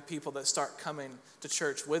those young people that start coming to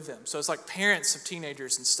church with them. So it's like parents of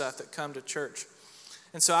teenagers and stuff that come to church.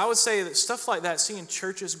 And so I would say that stuff like that, seeing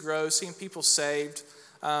churches grow, seeing people saved,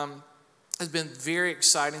 has been very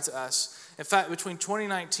exciting to us. In fact, between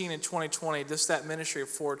 2019 and 2020, just that ministry of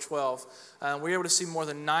 412, we were able to see more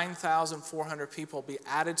than 9,400 people be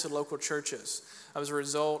added to local churches as a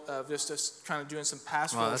result of just kind of doing some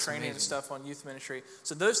pastoral training and stuff on youth ministry.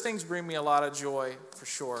 So those things bring me a lot of joy, for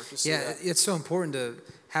sure. Yeah, it's so important to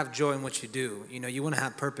have joy in what you do. You know, you want to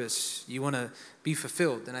have purpose. You want to be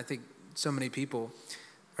fulfilled. And I think so many people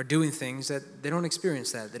are doing things that they don't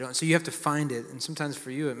experience that. They don't. So you have to find it. And sometimes for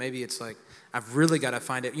you, it's like, I've really got to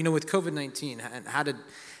find it. You know, with COVID-19, and how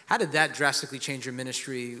did that drastically change your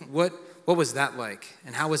ministry? What was that like?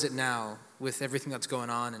 And how is it now with everything that's going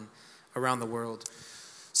on and around the world?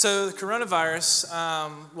 So the coronavirus,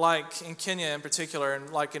 like in Kenya in particular, and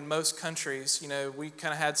like in most countries, you know, we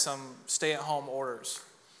kind of had some stay-at-home orders.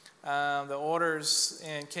 The orders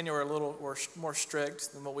in Kenya were were more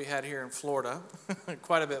strict than what we had here in Florida,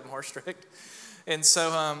 quite a bit more strict. And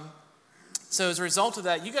so as a result of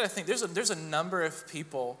that, you got to think there's a number of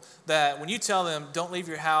people that when you tell them don't leave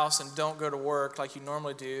your house and don't go to work like you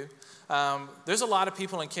normally do, there's a lot of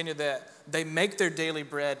people in Kenya that they make their daily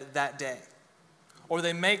bread that day, or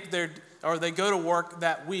they go to work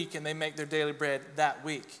that week and they make their daily bread that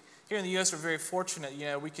week. Here in the U.S., we're very fortunate. You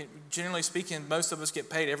know, we can, generally speaking, most of us get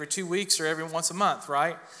paid every 2 weeks or every once a month,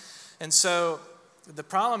 right? And so the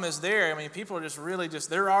problem is there. I mean, people are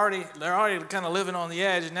they're already kind of living on the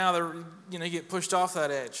edge, and now you get pushed off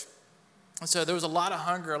that edge. And so there was a lot of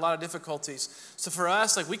hunger, a lot of difficulties. So for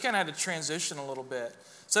us, like, we kind of had to transition a little bit.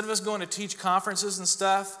 Instead of us going to teach conferences and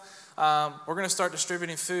stuff, we're going to start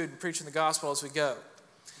distributing food and preaching the gospel as we go.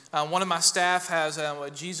 One of my staff has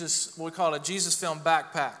what we call a Jesus Film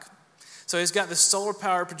backpack. So he's got this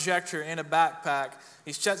solar-powered projector in a backpack.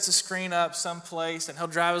 He sets the screen up someplace, and he'll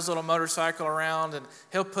drive his little motorcycle around, and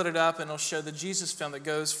he'll put it up, and he'll show the Jesus film that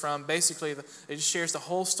goes from basically, it just shares the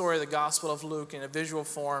whole story of the Gospel of Luke in a visual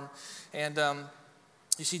form. And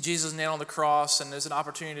you see Jesus nailed on the cross, and there's an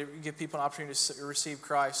opportunity to give people an opportunity to receive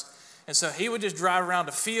Christ. And so he would just drive around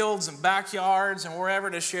to fields and backyards and wherever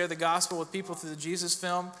to share the gospel with people through the Jesus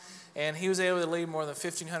film. And he was able to lead more than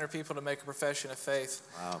 1,500 people to make a profession of faith.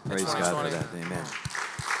 Wow, praise God for that. Amen.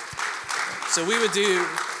 So we would do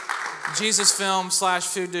Jesus film /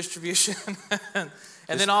 food distribution.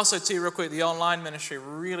 and then also, too, real quick, the online ministry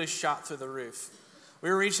really shot through the roof. We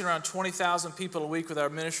were reaching around 20,000 people a week with our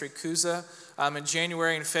ministry, Kuza, in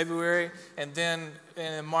January and February. And then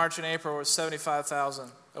in March and April, it was 75,000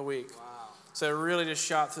 a week. Wow. So it really just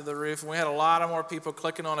shot through the roof. And we had a lot of more people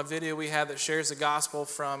clicking on a video we had that shares the gospel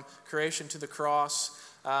from creation to the cross.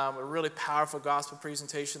 A really powerful gospel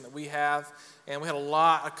presentation that we have, and we had a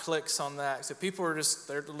lot of clicks on that. So people are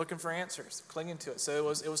they're looking for answers, clinging to it. So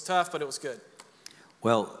it was tough, but it was good.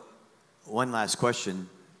 Well, one last question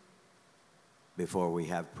before we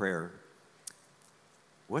have prayer.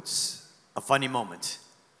 What's a funny moment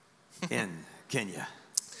in Kenya?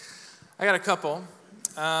 I got a couple.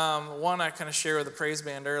 One I kind of shared with the praise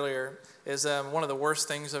band earlier is one of the worst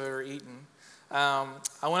things I've ever eaten. I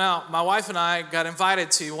went out, my wife and I got invited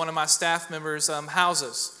to one of my staff members'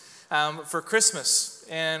 houses for Christmas.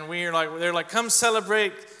 And they're like, come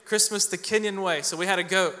celebrate Christmas the Kenyan way. So we had a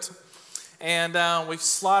goat. And we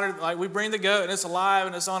slaughtered, we bring the goat, and it's alive,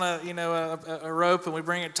 and it's on a rope, and we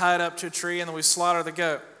bring it tied up to a tree, and then we slaughter the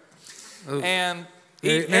goat. Ooh. And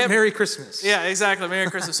Merry Christmas. Yeah, exactly, Merry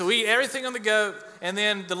Christmas. So we eat everything on the goat, and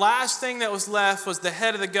then the last thing that was left was the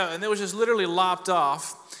head of the goat, and it was just literally lopped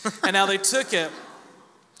off. And now they took the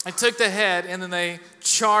head, and then they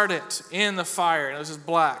charred it in the fire, and it was just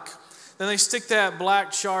black. Then they stick that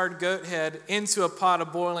black charred goat head into a pot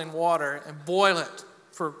of boiling water and boil it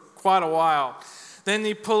for quite a while. Then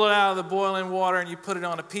you pull it out of the boiling water and you put it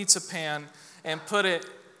on a pizza pan and put it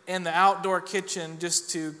in the outdoor kitchen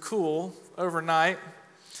just to cool overnight.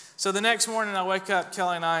 So the next morning I wake up,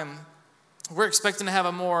 Kelly and we're expecting to have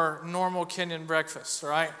a more normal Kenyan breakfast,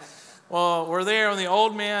 right? Well, we're there, and the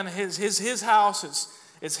old man, his house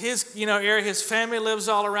it's his area. His family lives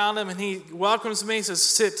all around him, and he welcomes me. He says,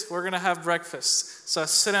 "Sit, we're gonna have breakfast." So I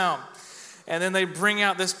sit down, and then they bring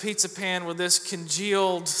out this pizza pan with this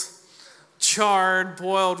congealed, charred,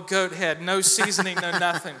 boiled goat head, no seasoning, no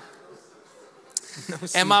nothing.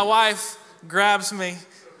 And my wife grabs me,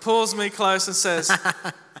 pulls me close, and says,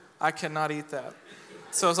 "I cannot eat that."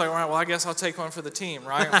 So I was like, all right, well, I guess I'll take one for the team,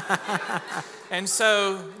 right? And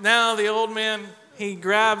so now the old man, he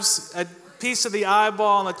grabs a piece of the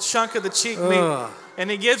eyeball and a chunk of the cheek meat,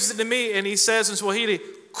 and he gives it to me, and he says in Swahili,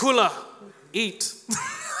 "Kula, eat."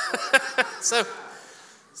 so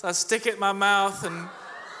I stick it in my mouth, and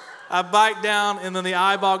I bite down, and then the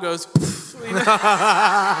eyeball goes in my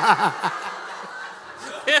mouth.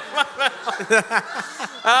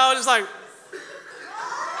 I was just like,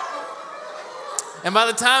 and by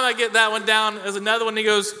the time I get that one down, there's another one, he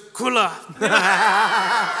goes, "Kula."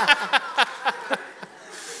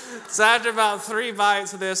 So after about 3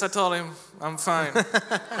 bites of this, I told him, "I'm fine.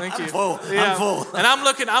 Thank you." I'm full. And I'm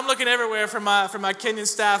looking everywhere for my Kenyan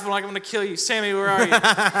staff. I'm like, "I'm gonna kill you. Sammy, where are you?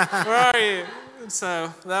 Where are you?" And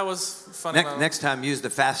so that was funny. Next time, use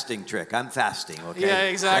the fasting trick. I'm fasting, okay? Yeah,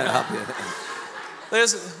 exactly. That'll help you.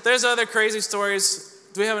 There's other crazy stories.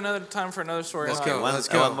 Do we have another time for another story? Let's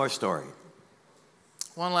go. One more story.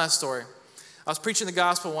 One last story. I was preaching the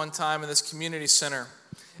gospel one time in this community center,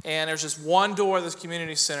 and there's just one door of this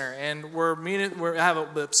community center, and I have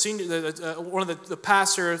one of the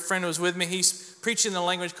pastor, a friend who was with me. He's preaching in a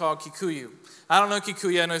language called Kikuyu. I don't know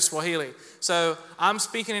Kikuyu, I know Swahili. So I'm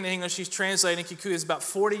speaking in English, he's translating Kikuyu. There's about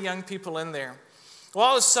 40 young people in there. Well,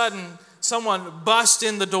 all of a sudden, someone busts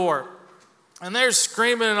in the door. And they're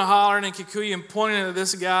screaming and hollering in Kikuyu and pointing at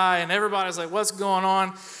this guy, and everybody's like, "What's going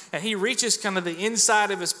on?" And he reaches kind of the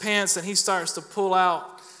inside of his pants, and he starts to pull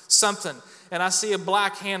out something. And I see a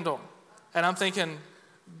black handle, and I'm thinking,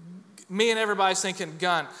 me and everybody's thinking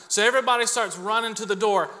gun. So everybody starts running to the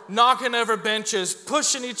door, knocking over benches,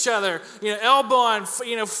 pushing each other, elbowing,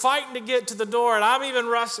 fighting to get to the door. And I'm even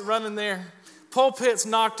running there. Pulpits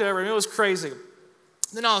knocked over. It was crazy.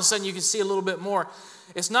 Then all of a sudden you can see a little bit more.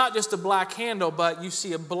 It's not just a black handle, but you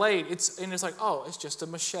see a blade. It's like, oh, it's just a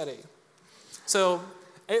machete. So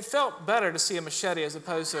it felt better to see a machete as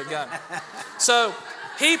opposed to a gun. So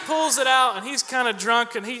he pulls it out, and he's kind of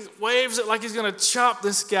drunk, and he waves it like he's going to chop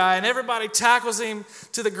this guy. And everybody tackles him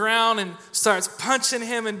to the ground and starts punching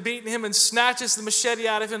him and beating him and snatches the machete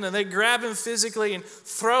out of him. And they grab him physically and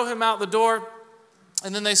throw him out the door.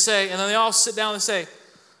 And then they all sit down and say,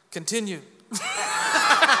 "Continue."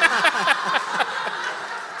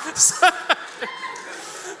 So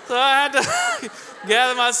I had to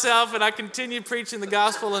gather myself, and I continued preaching the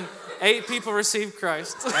gospel, and 8 people received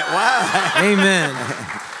Christ. Wow. Amen.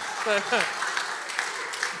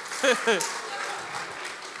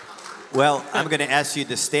 Well, I'm going to ask you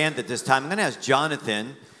to stand at this time. I'm going to ask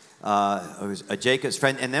Jonathan, who's Jacob's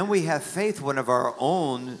friend, and then we have Faith, one of our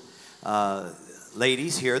own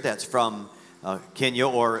ladies here that's from Kenya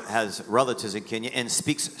or has relatives in Kenya and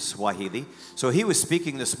speaks Swahili. So he was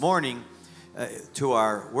speaking this morning to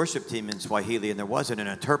our worship team in Swahili, and there wasn't an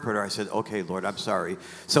interpreter. I said, "Okay, Lord, I'm sorry."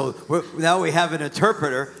 So now we have an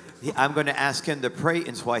interpreter. I'm going to ask him to pray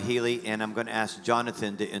in Swahili, and I'm going to ask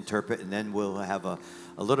Jonathan to interpret, and then we'll have a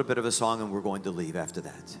little bit of a song, and we're going to leave after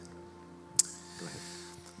that. Go ahead.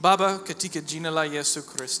 Baba, katika jina la Yesu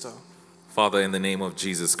Kristo, Father, in the name of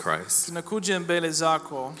Jesus Christ, tunakuja mbele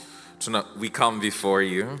zako. we come before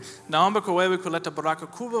you. Naomba kwa wewe kuleta baraka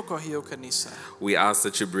kubwa kwa hiyo kanisa. We ask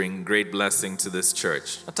that you bring great blessing to this church.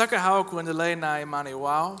 Nataka hawa kuendelea na imani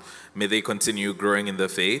wao. May they continue growing in the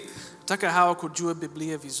faith. Nataka hawa kujua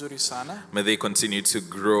Biblia vizuri sana. May they continue to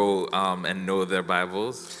grow and know their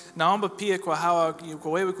Bibles. Naomba pia kwa hawa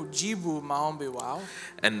kwa wewe kujibu maombi wao.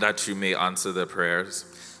 And that you may answer their prayers.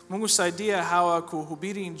 Mungu saidia hawa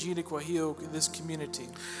kuhubiri injili kwa hiyo this community.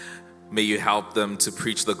 May you help them to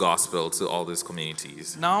preach the gospel to all these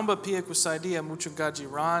communities. Naomba pia kusaidia mchungaji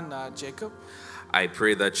Ron na Jacob. I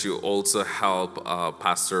pray that you also help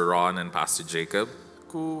Pastor Ron and Pastor Jacob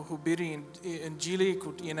kuhubiri injili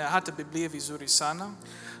hata Biblia vizuri sana.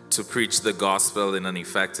 To preach the gospel in an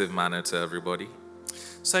effective manner to everybody.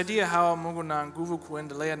 Saidia hawa Mungu na nguvu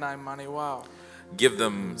kuendelea na imani wao. Give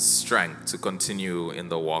them strength to continue in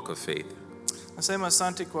the walk of faith. Nasema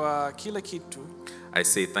asante kwa kila kitu. I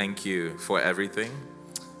say thank you for everything.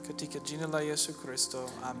 Katika jina la Yesu Kristo.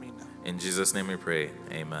 Amina. In Jesus' name we pray.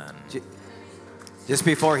 Amen. Just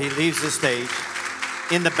before he leaves the stage,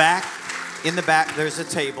 in the back there's a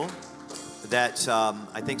table that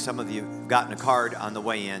I think some of you have gotten a card on the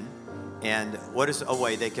way in. And what is a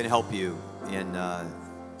way they can help you in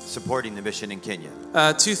supporting the mission in Kenya?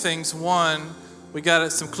 Two things. One, we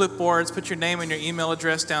got some clipboards. Put your name and your email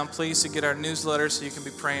address down, please, to get our newsletter so you can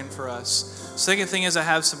be praying for us. Second thing is I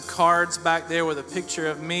have some cards back there with a picture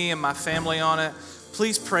of me and my family on it.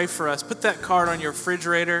 Please pray for us. Put that card on your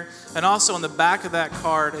refrigerator. And also on the back of that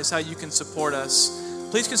card is how you can support us.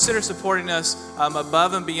 Please consider supporting us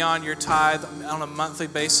above and beyond your tithe on a monthly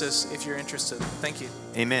basis if you're interested. Thank you.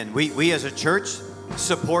 Amen. We as a church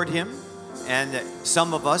support him. And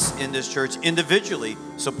some of us in this church individually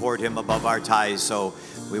support him above our tithes. So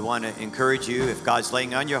we want to encourage you, if God's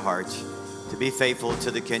laying on your heart, to be faithful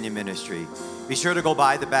to the Kenya ministry. Be sure to go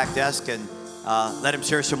by the back desk and let him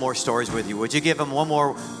share some more stories with you. Would you give him one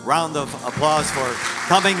more round of applause for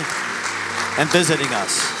coming and visiting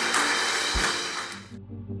us?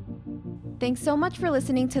 Thanks so much for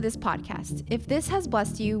listening to this podcast. If this has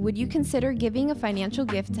blessed you, would you consider giving a financial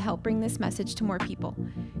gift to help bring this message to more people?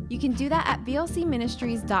 You can do that at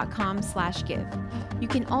vlcministries.com/give. You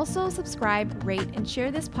can also subscribe, rate, and share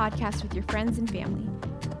this podcast with your friends and family.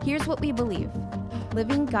 Here's what we believe: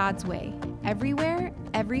 living God's way, everywhere,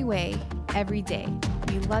 every way, every day.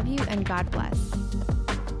 We love you and God bless.